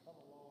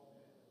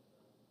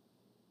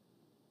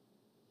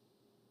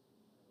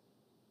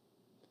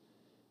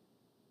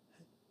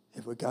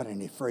 Have we got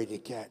any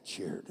fraidy cats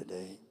here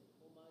today?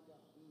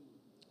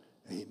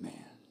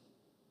 Amen.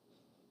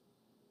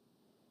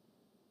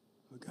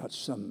 We got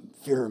some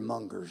fear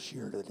mongers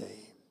here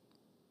today.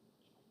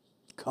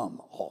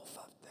 Come off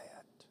of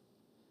that.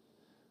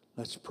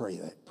 Let's pray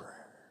that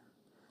prayer.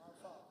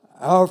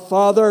 Our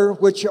Father,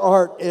 which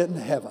art in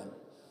heaven,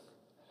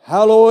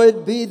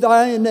 hallowed be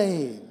thy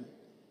name.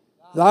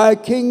 Thy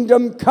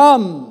kingdom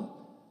come,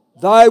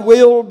 thy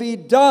will be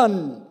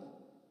done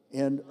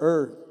in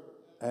earth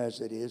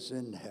as it is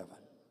in heaven.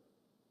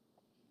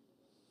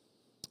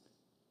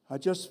 I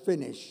just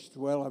finished,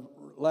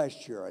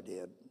 last year I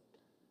did,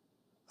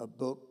 a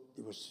book.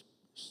 It was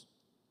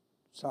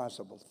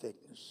sizable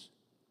thickness.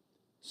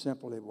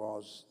 Simply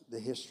was the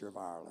history of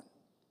Ireland.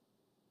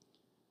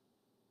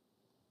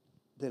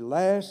 The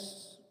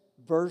last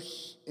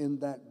verse in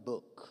that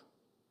book,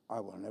 I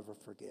will never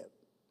forget.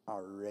 I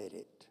read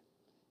it.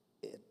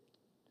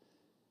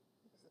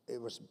 It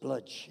was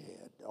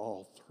bloodshed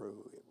all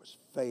through. It was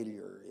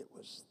failure. It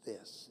was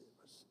this. It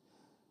was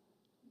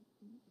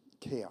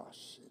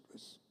chaos. It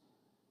was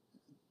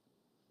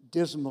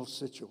dismal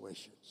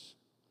situations.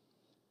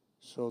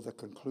 So the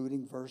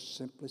concluding verse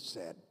simply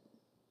said,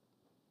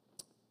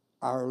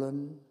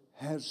 Ireland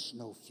has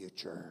no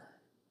future.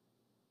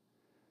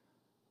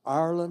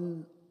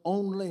 Ireland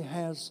only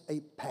has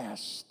a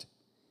past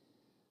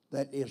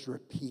that is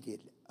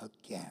repeated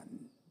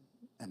again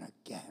and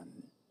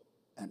again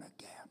and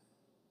again.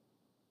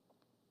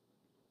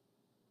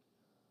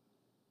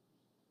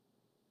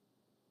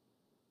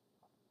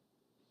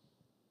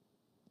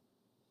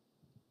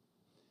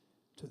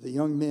 To the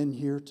young men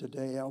here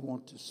today, I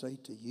want to say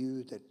to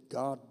you that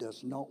God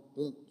does not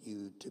want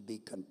you to be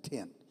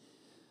content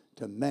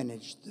to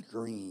manage the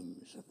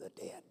dreams of the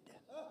dead.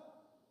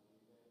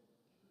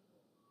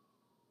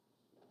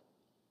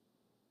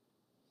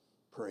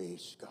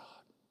 Praise God.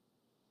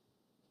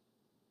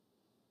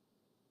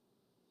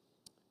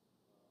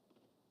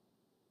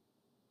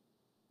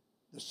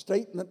 The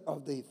statement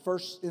of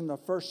in the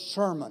first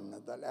sermon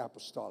of that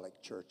apostolic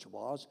church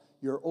was,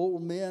 your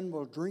old men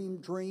will dream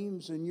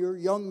dreams and your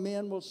young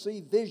men will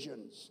see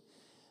visions.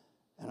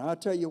 And I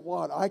tell you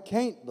what, I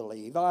can't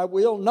believe, I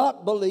will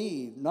not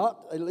believe,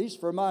 not at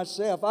least for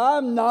myself,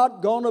 I'm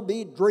not going to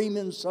be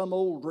dreaming some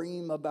old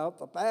dream about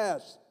the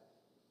past.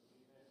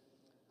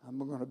 I'm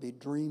going to be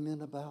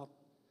dreaming about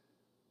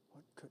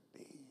what could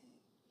be.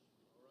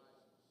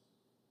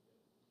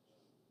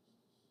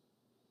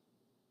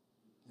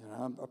 And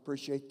I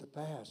appreciate the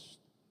past.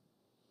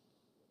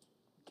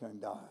 Came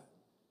by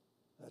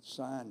that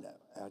sign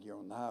out here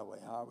on the highway,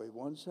 Highway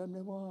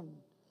 171.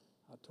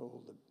 I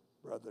told the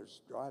brothers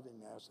driving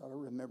me, I said, I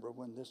remember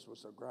when this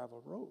was a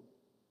gravel road.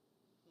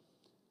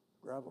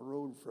 Gravel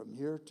road from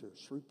here to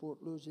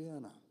Shreveport,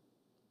 Louisiana.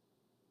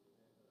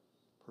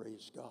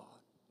 Praise God.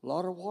 A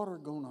lot of water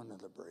going under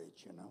the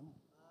bridge, you know.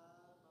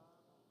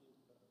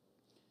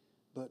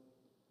 But,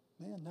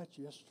 man, that's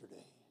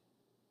yesterday.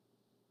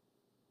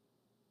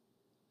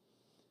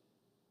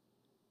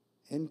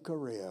 In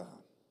Korea,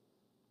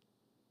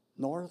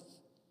 north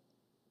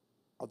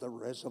of the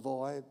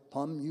reservoir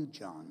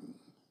Pumyujang,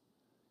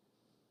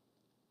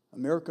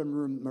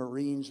 American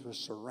Marines were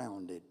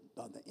surrounded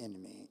by the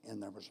enemy,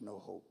 and there was no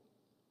hope.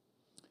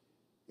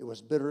 It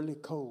was bitterly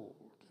cold.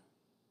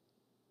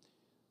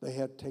 They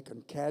had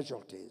taken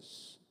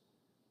casualties.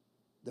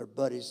 Their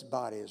buddies'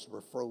 bodies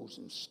were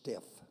frozen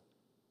stiff.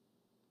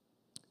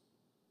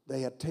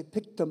 They had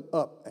picked them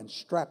up and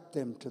strapped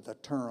them to the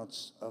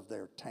turrets of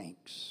their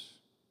tanks.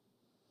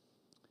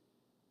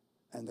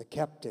 And the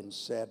captain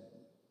said,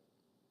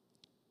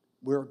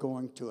 we're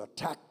going to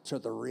attack to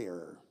the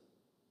rear.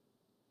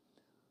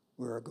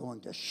 We're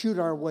going to shoot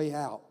our way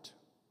out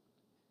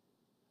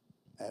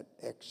at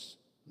X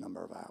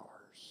number of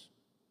hours.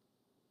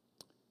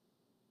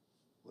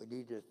 We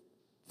need to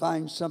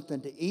find something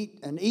to eat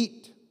and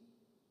eat.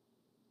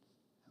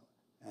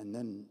 And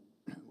then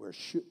we're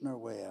shooting our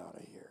way out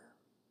of here.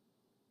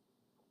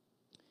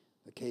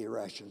 The K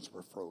rations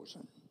were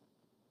frozen.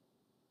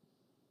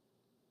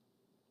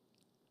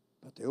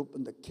 But they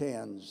opened the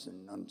cans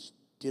and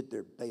undid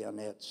their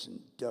bayonets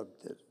and dug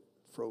the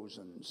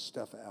frozen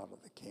stuff out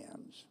of the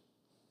cans.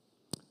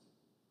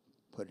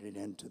 Put it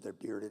into their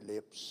bearded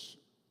lips.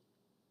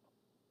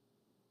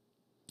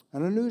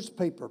 And a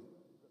newspaper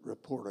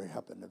reporter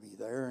happened to be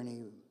there, and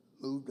he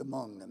moved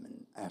among them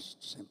and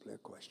asked simply a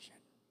question.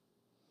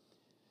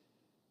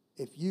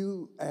 If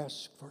you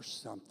asked for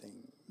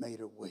something,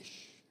 made a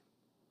wish,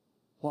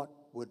 what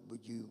would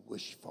you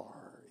wish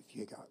for if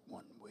you got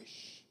one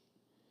wish?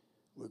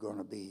 We're going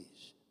to be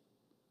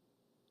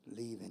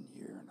leaving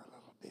here in a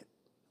little bit.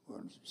 We're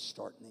going to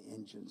start the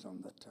engines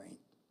on the tank.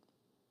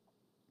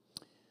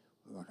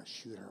 We're going to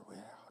shoot our way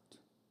out.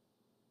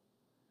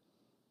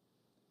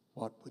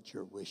 What would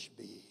your wish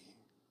be?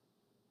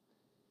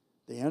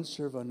 The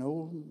answer of an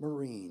old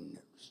Marine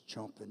that was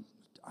chomping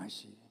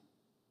icy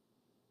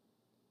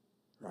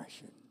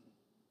ration.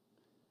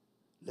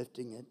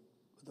 lifting it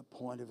with the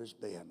point of his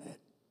bayonet.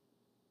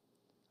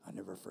 I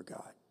never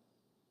forgot.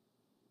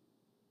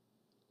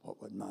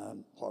 What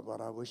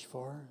would I wish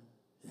for?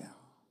 Yeah.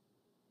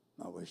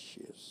 My wish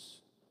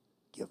is,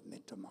 give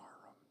me tomorrow.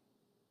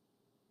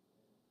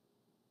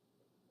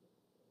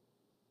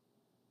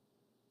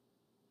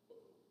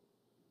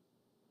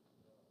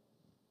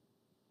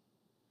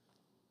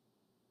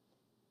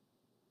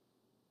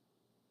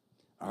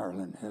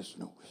 Ireland has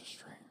no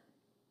history,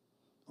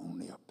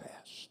 only a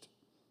past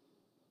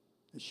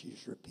that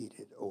she's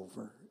repeated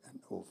over and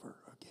over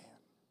again.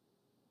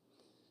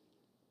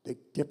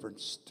 Big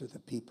difference to the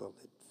people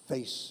that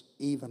face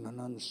even an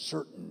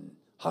uncertain,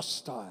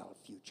 hostile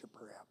future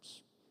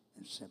perhaps,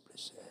 and simply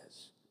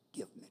says,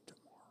 give me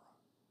tomorrow.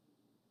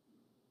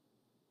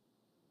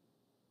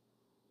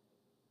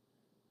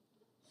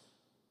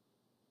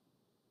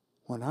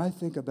 When I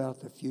think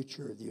about the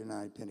future of the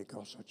United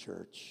Pentecostal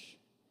Church,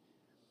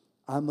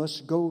 I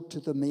must go to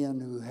the men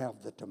who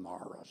have the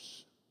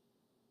tomorrows.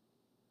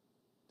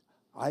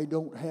 I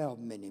don't have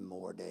many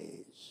more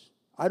days.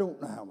 I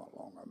don't know how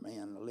long a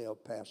man will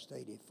live past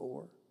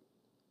 84.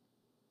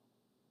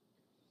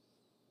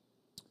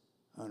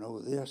 I know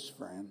this,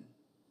 friend,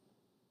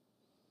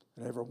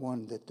 that every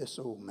one that this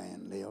old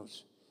man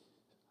lives,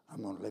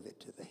 I'm going to live it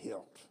to the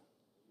hilt.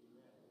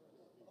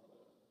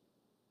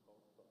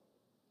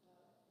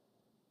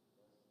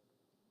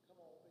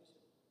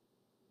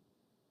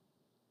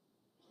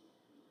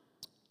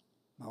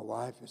 My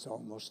wife is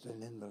almost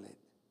an invalid.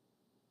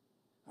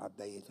 I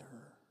bathe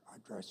her. I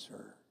dress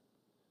her.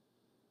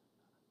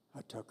 I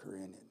tuck her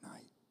in at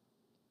night.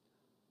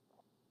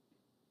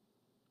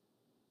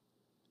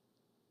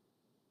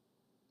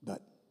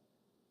 But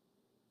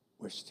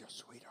we're still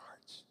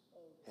sweethearts.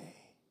 Hey.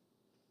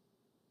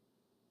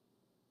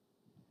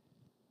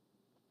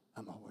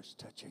 I'm always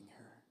touching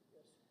her.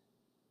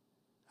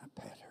 I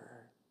pet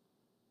her.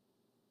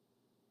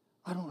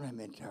 I don't know how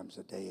many times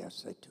a day I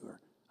say to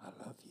her, I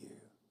love you.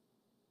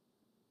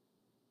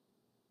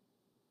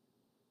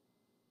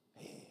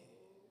 Hey.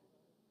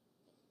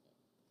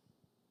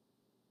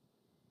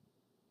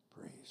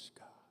 Praise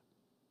God.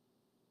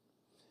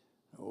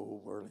 The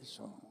old worldly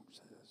song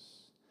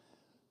says,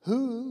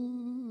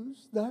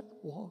 who's that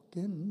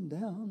walking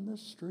down the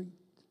street?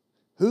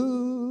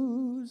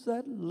 Who's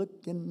that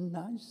looking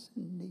nice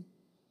and neat?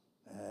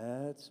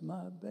 That's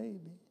my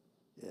baby.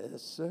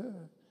 Yes,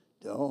 sir.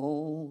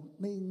 Don't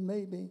mean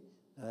maybe.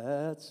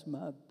 That's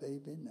my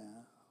baby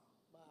now.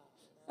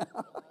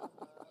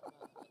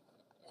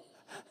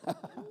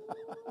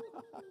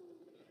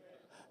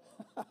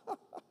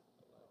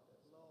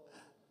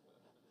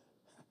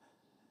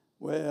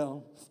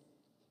 Well,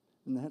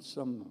 and that's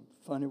some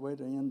funny way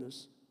to end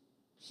this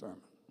sermon.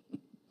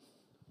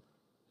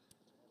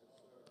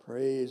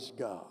 Praise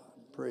God.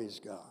 Praise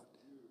God.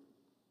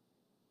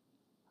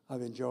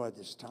 I've enjoyed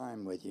this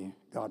time with you.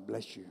 God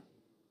bless you.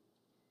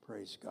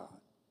 Praise God.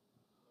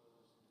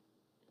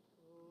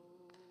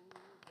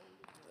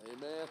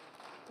 Amen.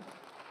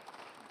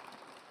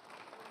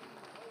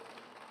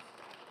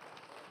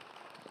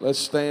 Let's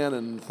stand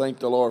and thank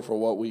the Lord for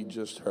what we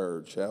just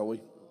heard, shall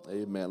we?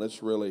 Amen.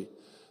 Let's really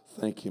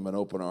thank Him and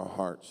open our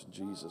hearts in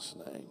Jesus'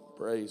 name.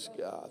 Praise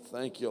God.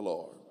 Thank you,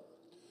 Lord.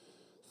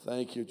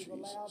 Thank you,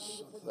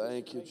 Jesus.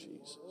 Thank you,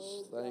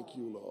 Jesus. Thank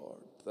you,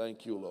 Lord.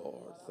 Thank you,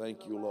 Lord.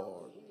 Thank you,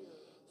 Lord.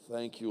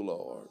 Thank you,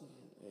 Lord.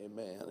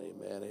 Amen,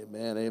 amen,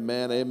 amen,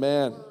 amen,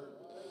 amen.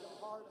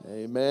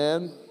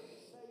 Amen.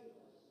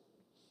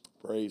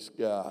 Praise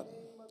God.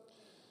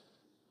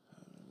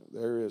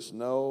 There is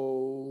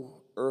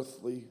no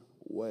earthly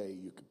way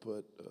you could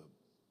put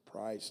a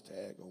price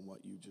tag on what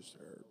you just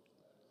heard.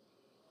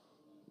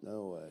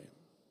 No way.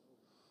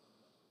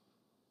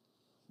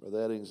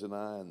 Brother Eddings and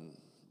I and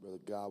Brother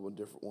Godwin,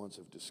 different ones,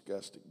 have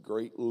discussed at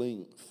great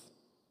length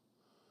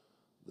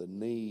the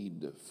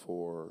need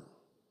for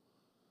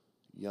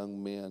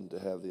young men to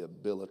have the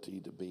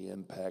ability to be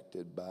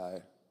impacted by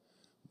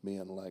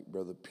men like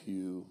Brother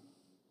Pugh,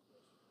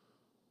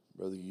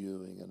 Brother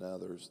Ewing, and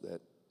others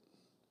that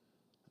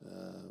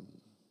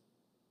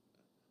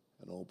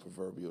an old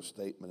proverbial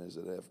statement is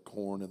that they have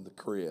corn in the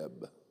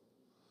crib.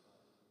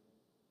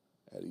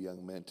 I had a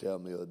young man tell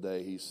me the other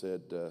day, he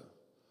said,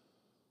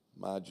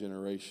 my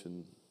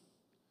generation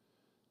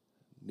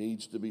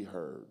needs to be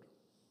heard.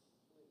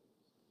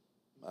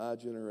 My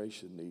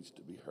generation needs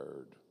to be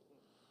heard.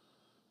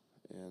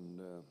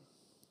 And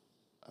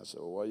I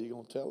said, well, what are you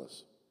going to tell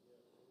us?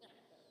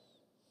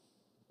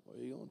 What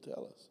are you going to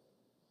tell us?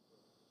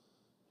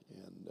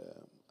 And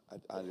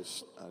I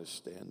just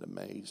stand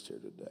amazed here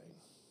today.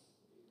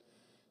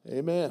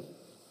 Amen.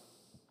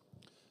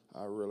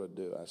 I really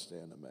do. I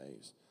stand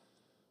amazed.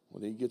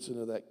 When he gets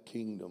into that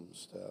kingdom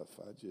stuff,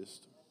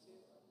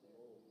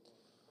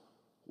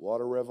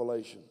 what a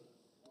revelation.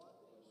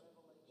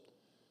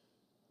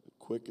 The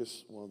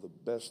quickest, one of the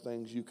best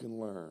things you can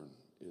learn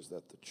is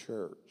that the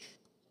church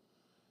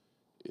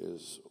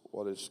is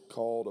what is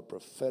called a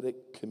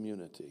prophetic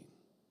community.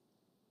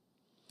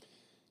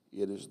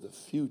 It is the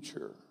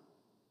future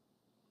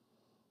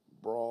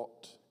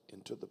brought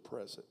into the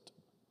present.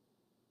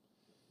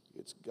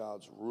 It's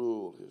God's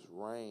rule, His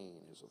reign,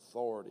 His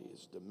authority,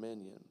 His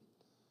dominion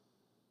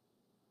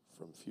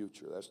from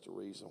future. That's the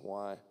reason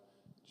why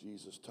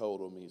Jesus told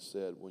them, He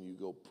said, when you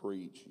go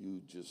preach,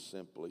 you just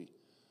simply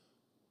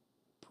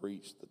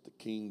preach that the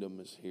kingdom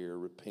is here,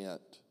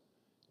 repent.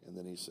 And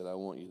then He said, I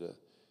want you to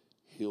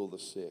heal the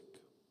sick,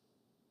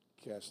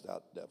 cast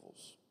out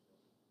devils,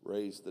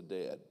 raise the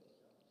dead.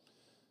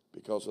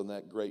 Because in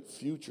that great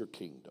future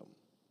kingdom,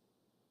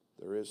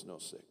 there is no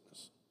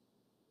sickness.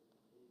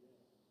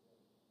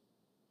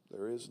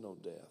 There is no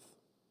death.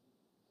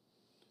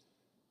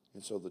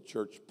 And so the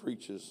church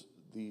preaches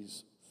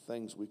these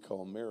things we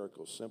call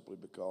miracles simply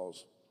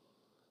because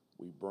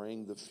we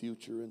bring the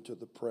future into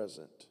the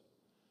present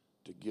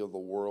to give the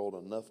world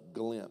enough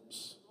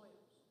glimpse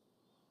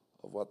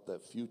of what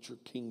that future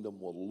kingdom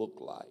will look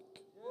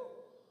like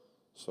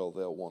so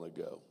they'll want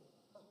to go.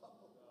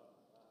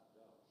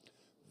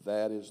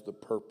 That is the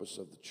purpose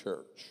of the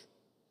church,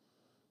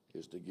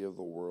 is to give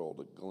the world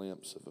a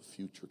glimpse of a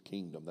future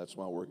kingdom. That's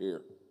why we're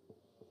here.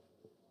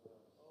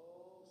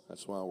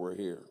 That's why we're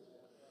here.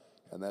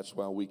 And that's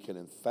why we can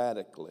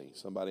emphatically,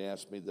 somebody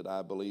asked me that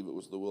I believe it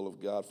was the will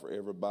of God for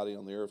everybody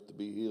on the earth to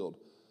be healed.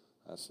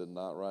 I said,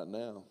 not right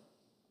now.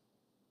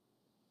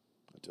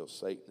 Until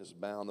Satan is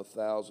bound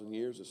 1,000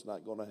 years, it's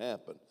not going to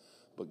happen.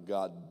 But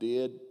God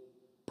did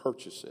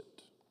purchase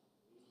it.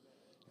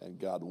 And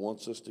God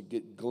wants us to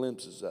get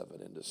glimpses of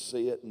it and to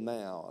see it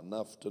now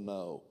enough to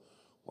know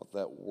what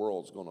that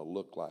world's going to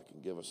look like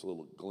and give us a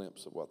little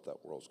glimpse of what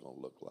that world's going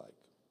to look like.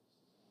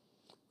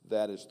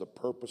 That is the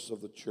purpose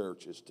of the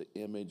church, is to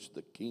image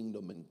the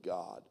kingdom and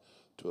God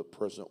to a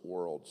present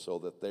world so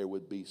that there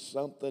would be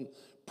something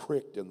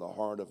pricked in the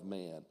heart of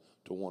man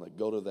to want to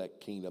go to that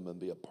kingdom and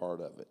be a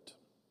part of it.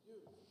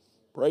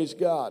 Praise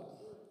God.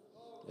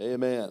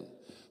 Amen.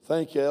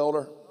 Thank you,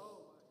 Elder.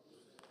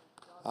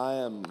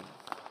 I'm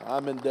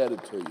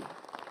indebted to you.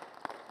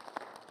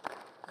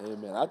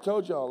 Amen. I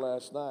told y'all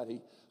last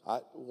night,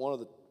 one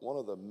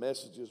of the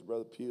messages,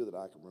 Brother Pugh, that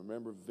I can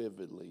remember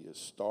vividly is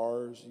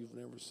stars you've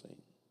never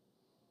seen.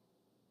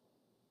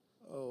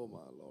 Oh, my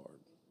Lord.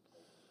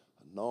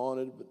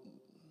 Anointed,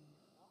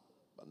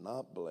 but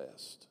not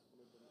blessed.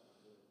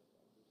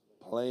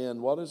 Playing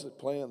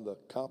the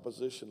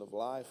composition of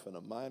life in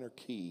a minor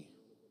key.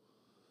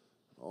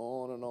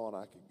 On and on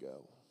I could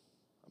go.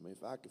 I mean,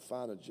 if I could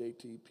find a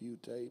J.T. Pugh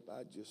tape,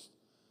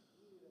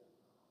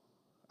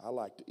 I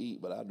like to eat,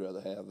 but I'd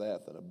rather have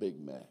that than a Big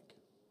Mac.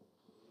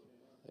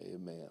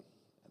 Amen.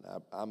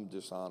 And I'm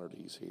just honored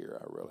he's here.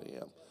 I really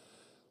am.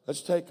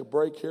 Let's take a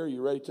break here.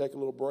 You ready to take a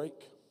little break?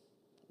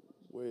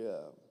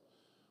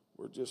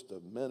 We're just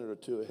a minute or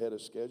two ahead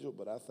of schedule,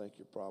 but I think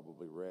you're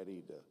probably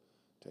ready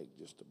to take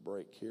just a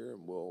break here,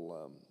 and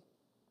we're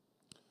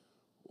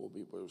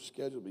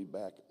scheduled to be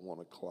back at 1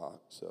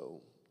 o'clock.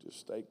 So just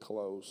stay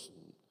close,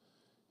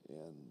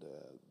 and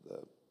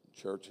the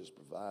church has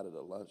provided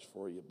a lunch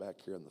for you back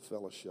here in the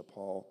fellowship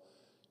hall,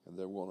 and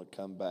they're going to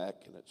come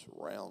back, and it's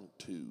round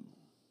 2.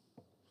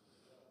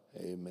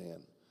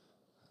 Amen.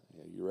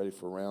 Yeah, you ready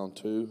for round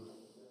 2?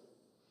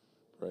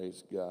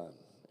 Praise God.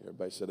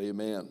 Everybody said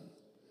amen.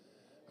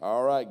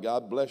 All right,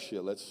 God bless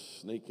you. Let's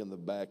sneak in the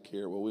back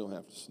here. Well, we don't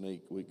have to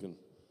sneak. We can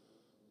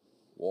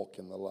walk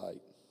in the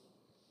light.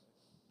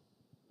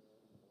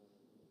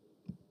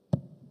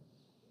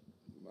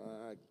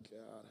 My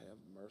God, have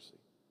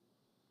mercy.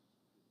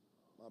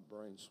 My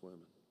brain's swimming.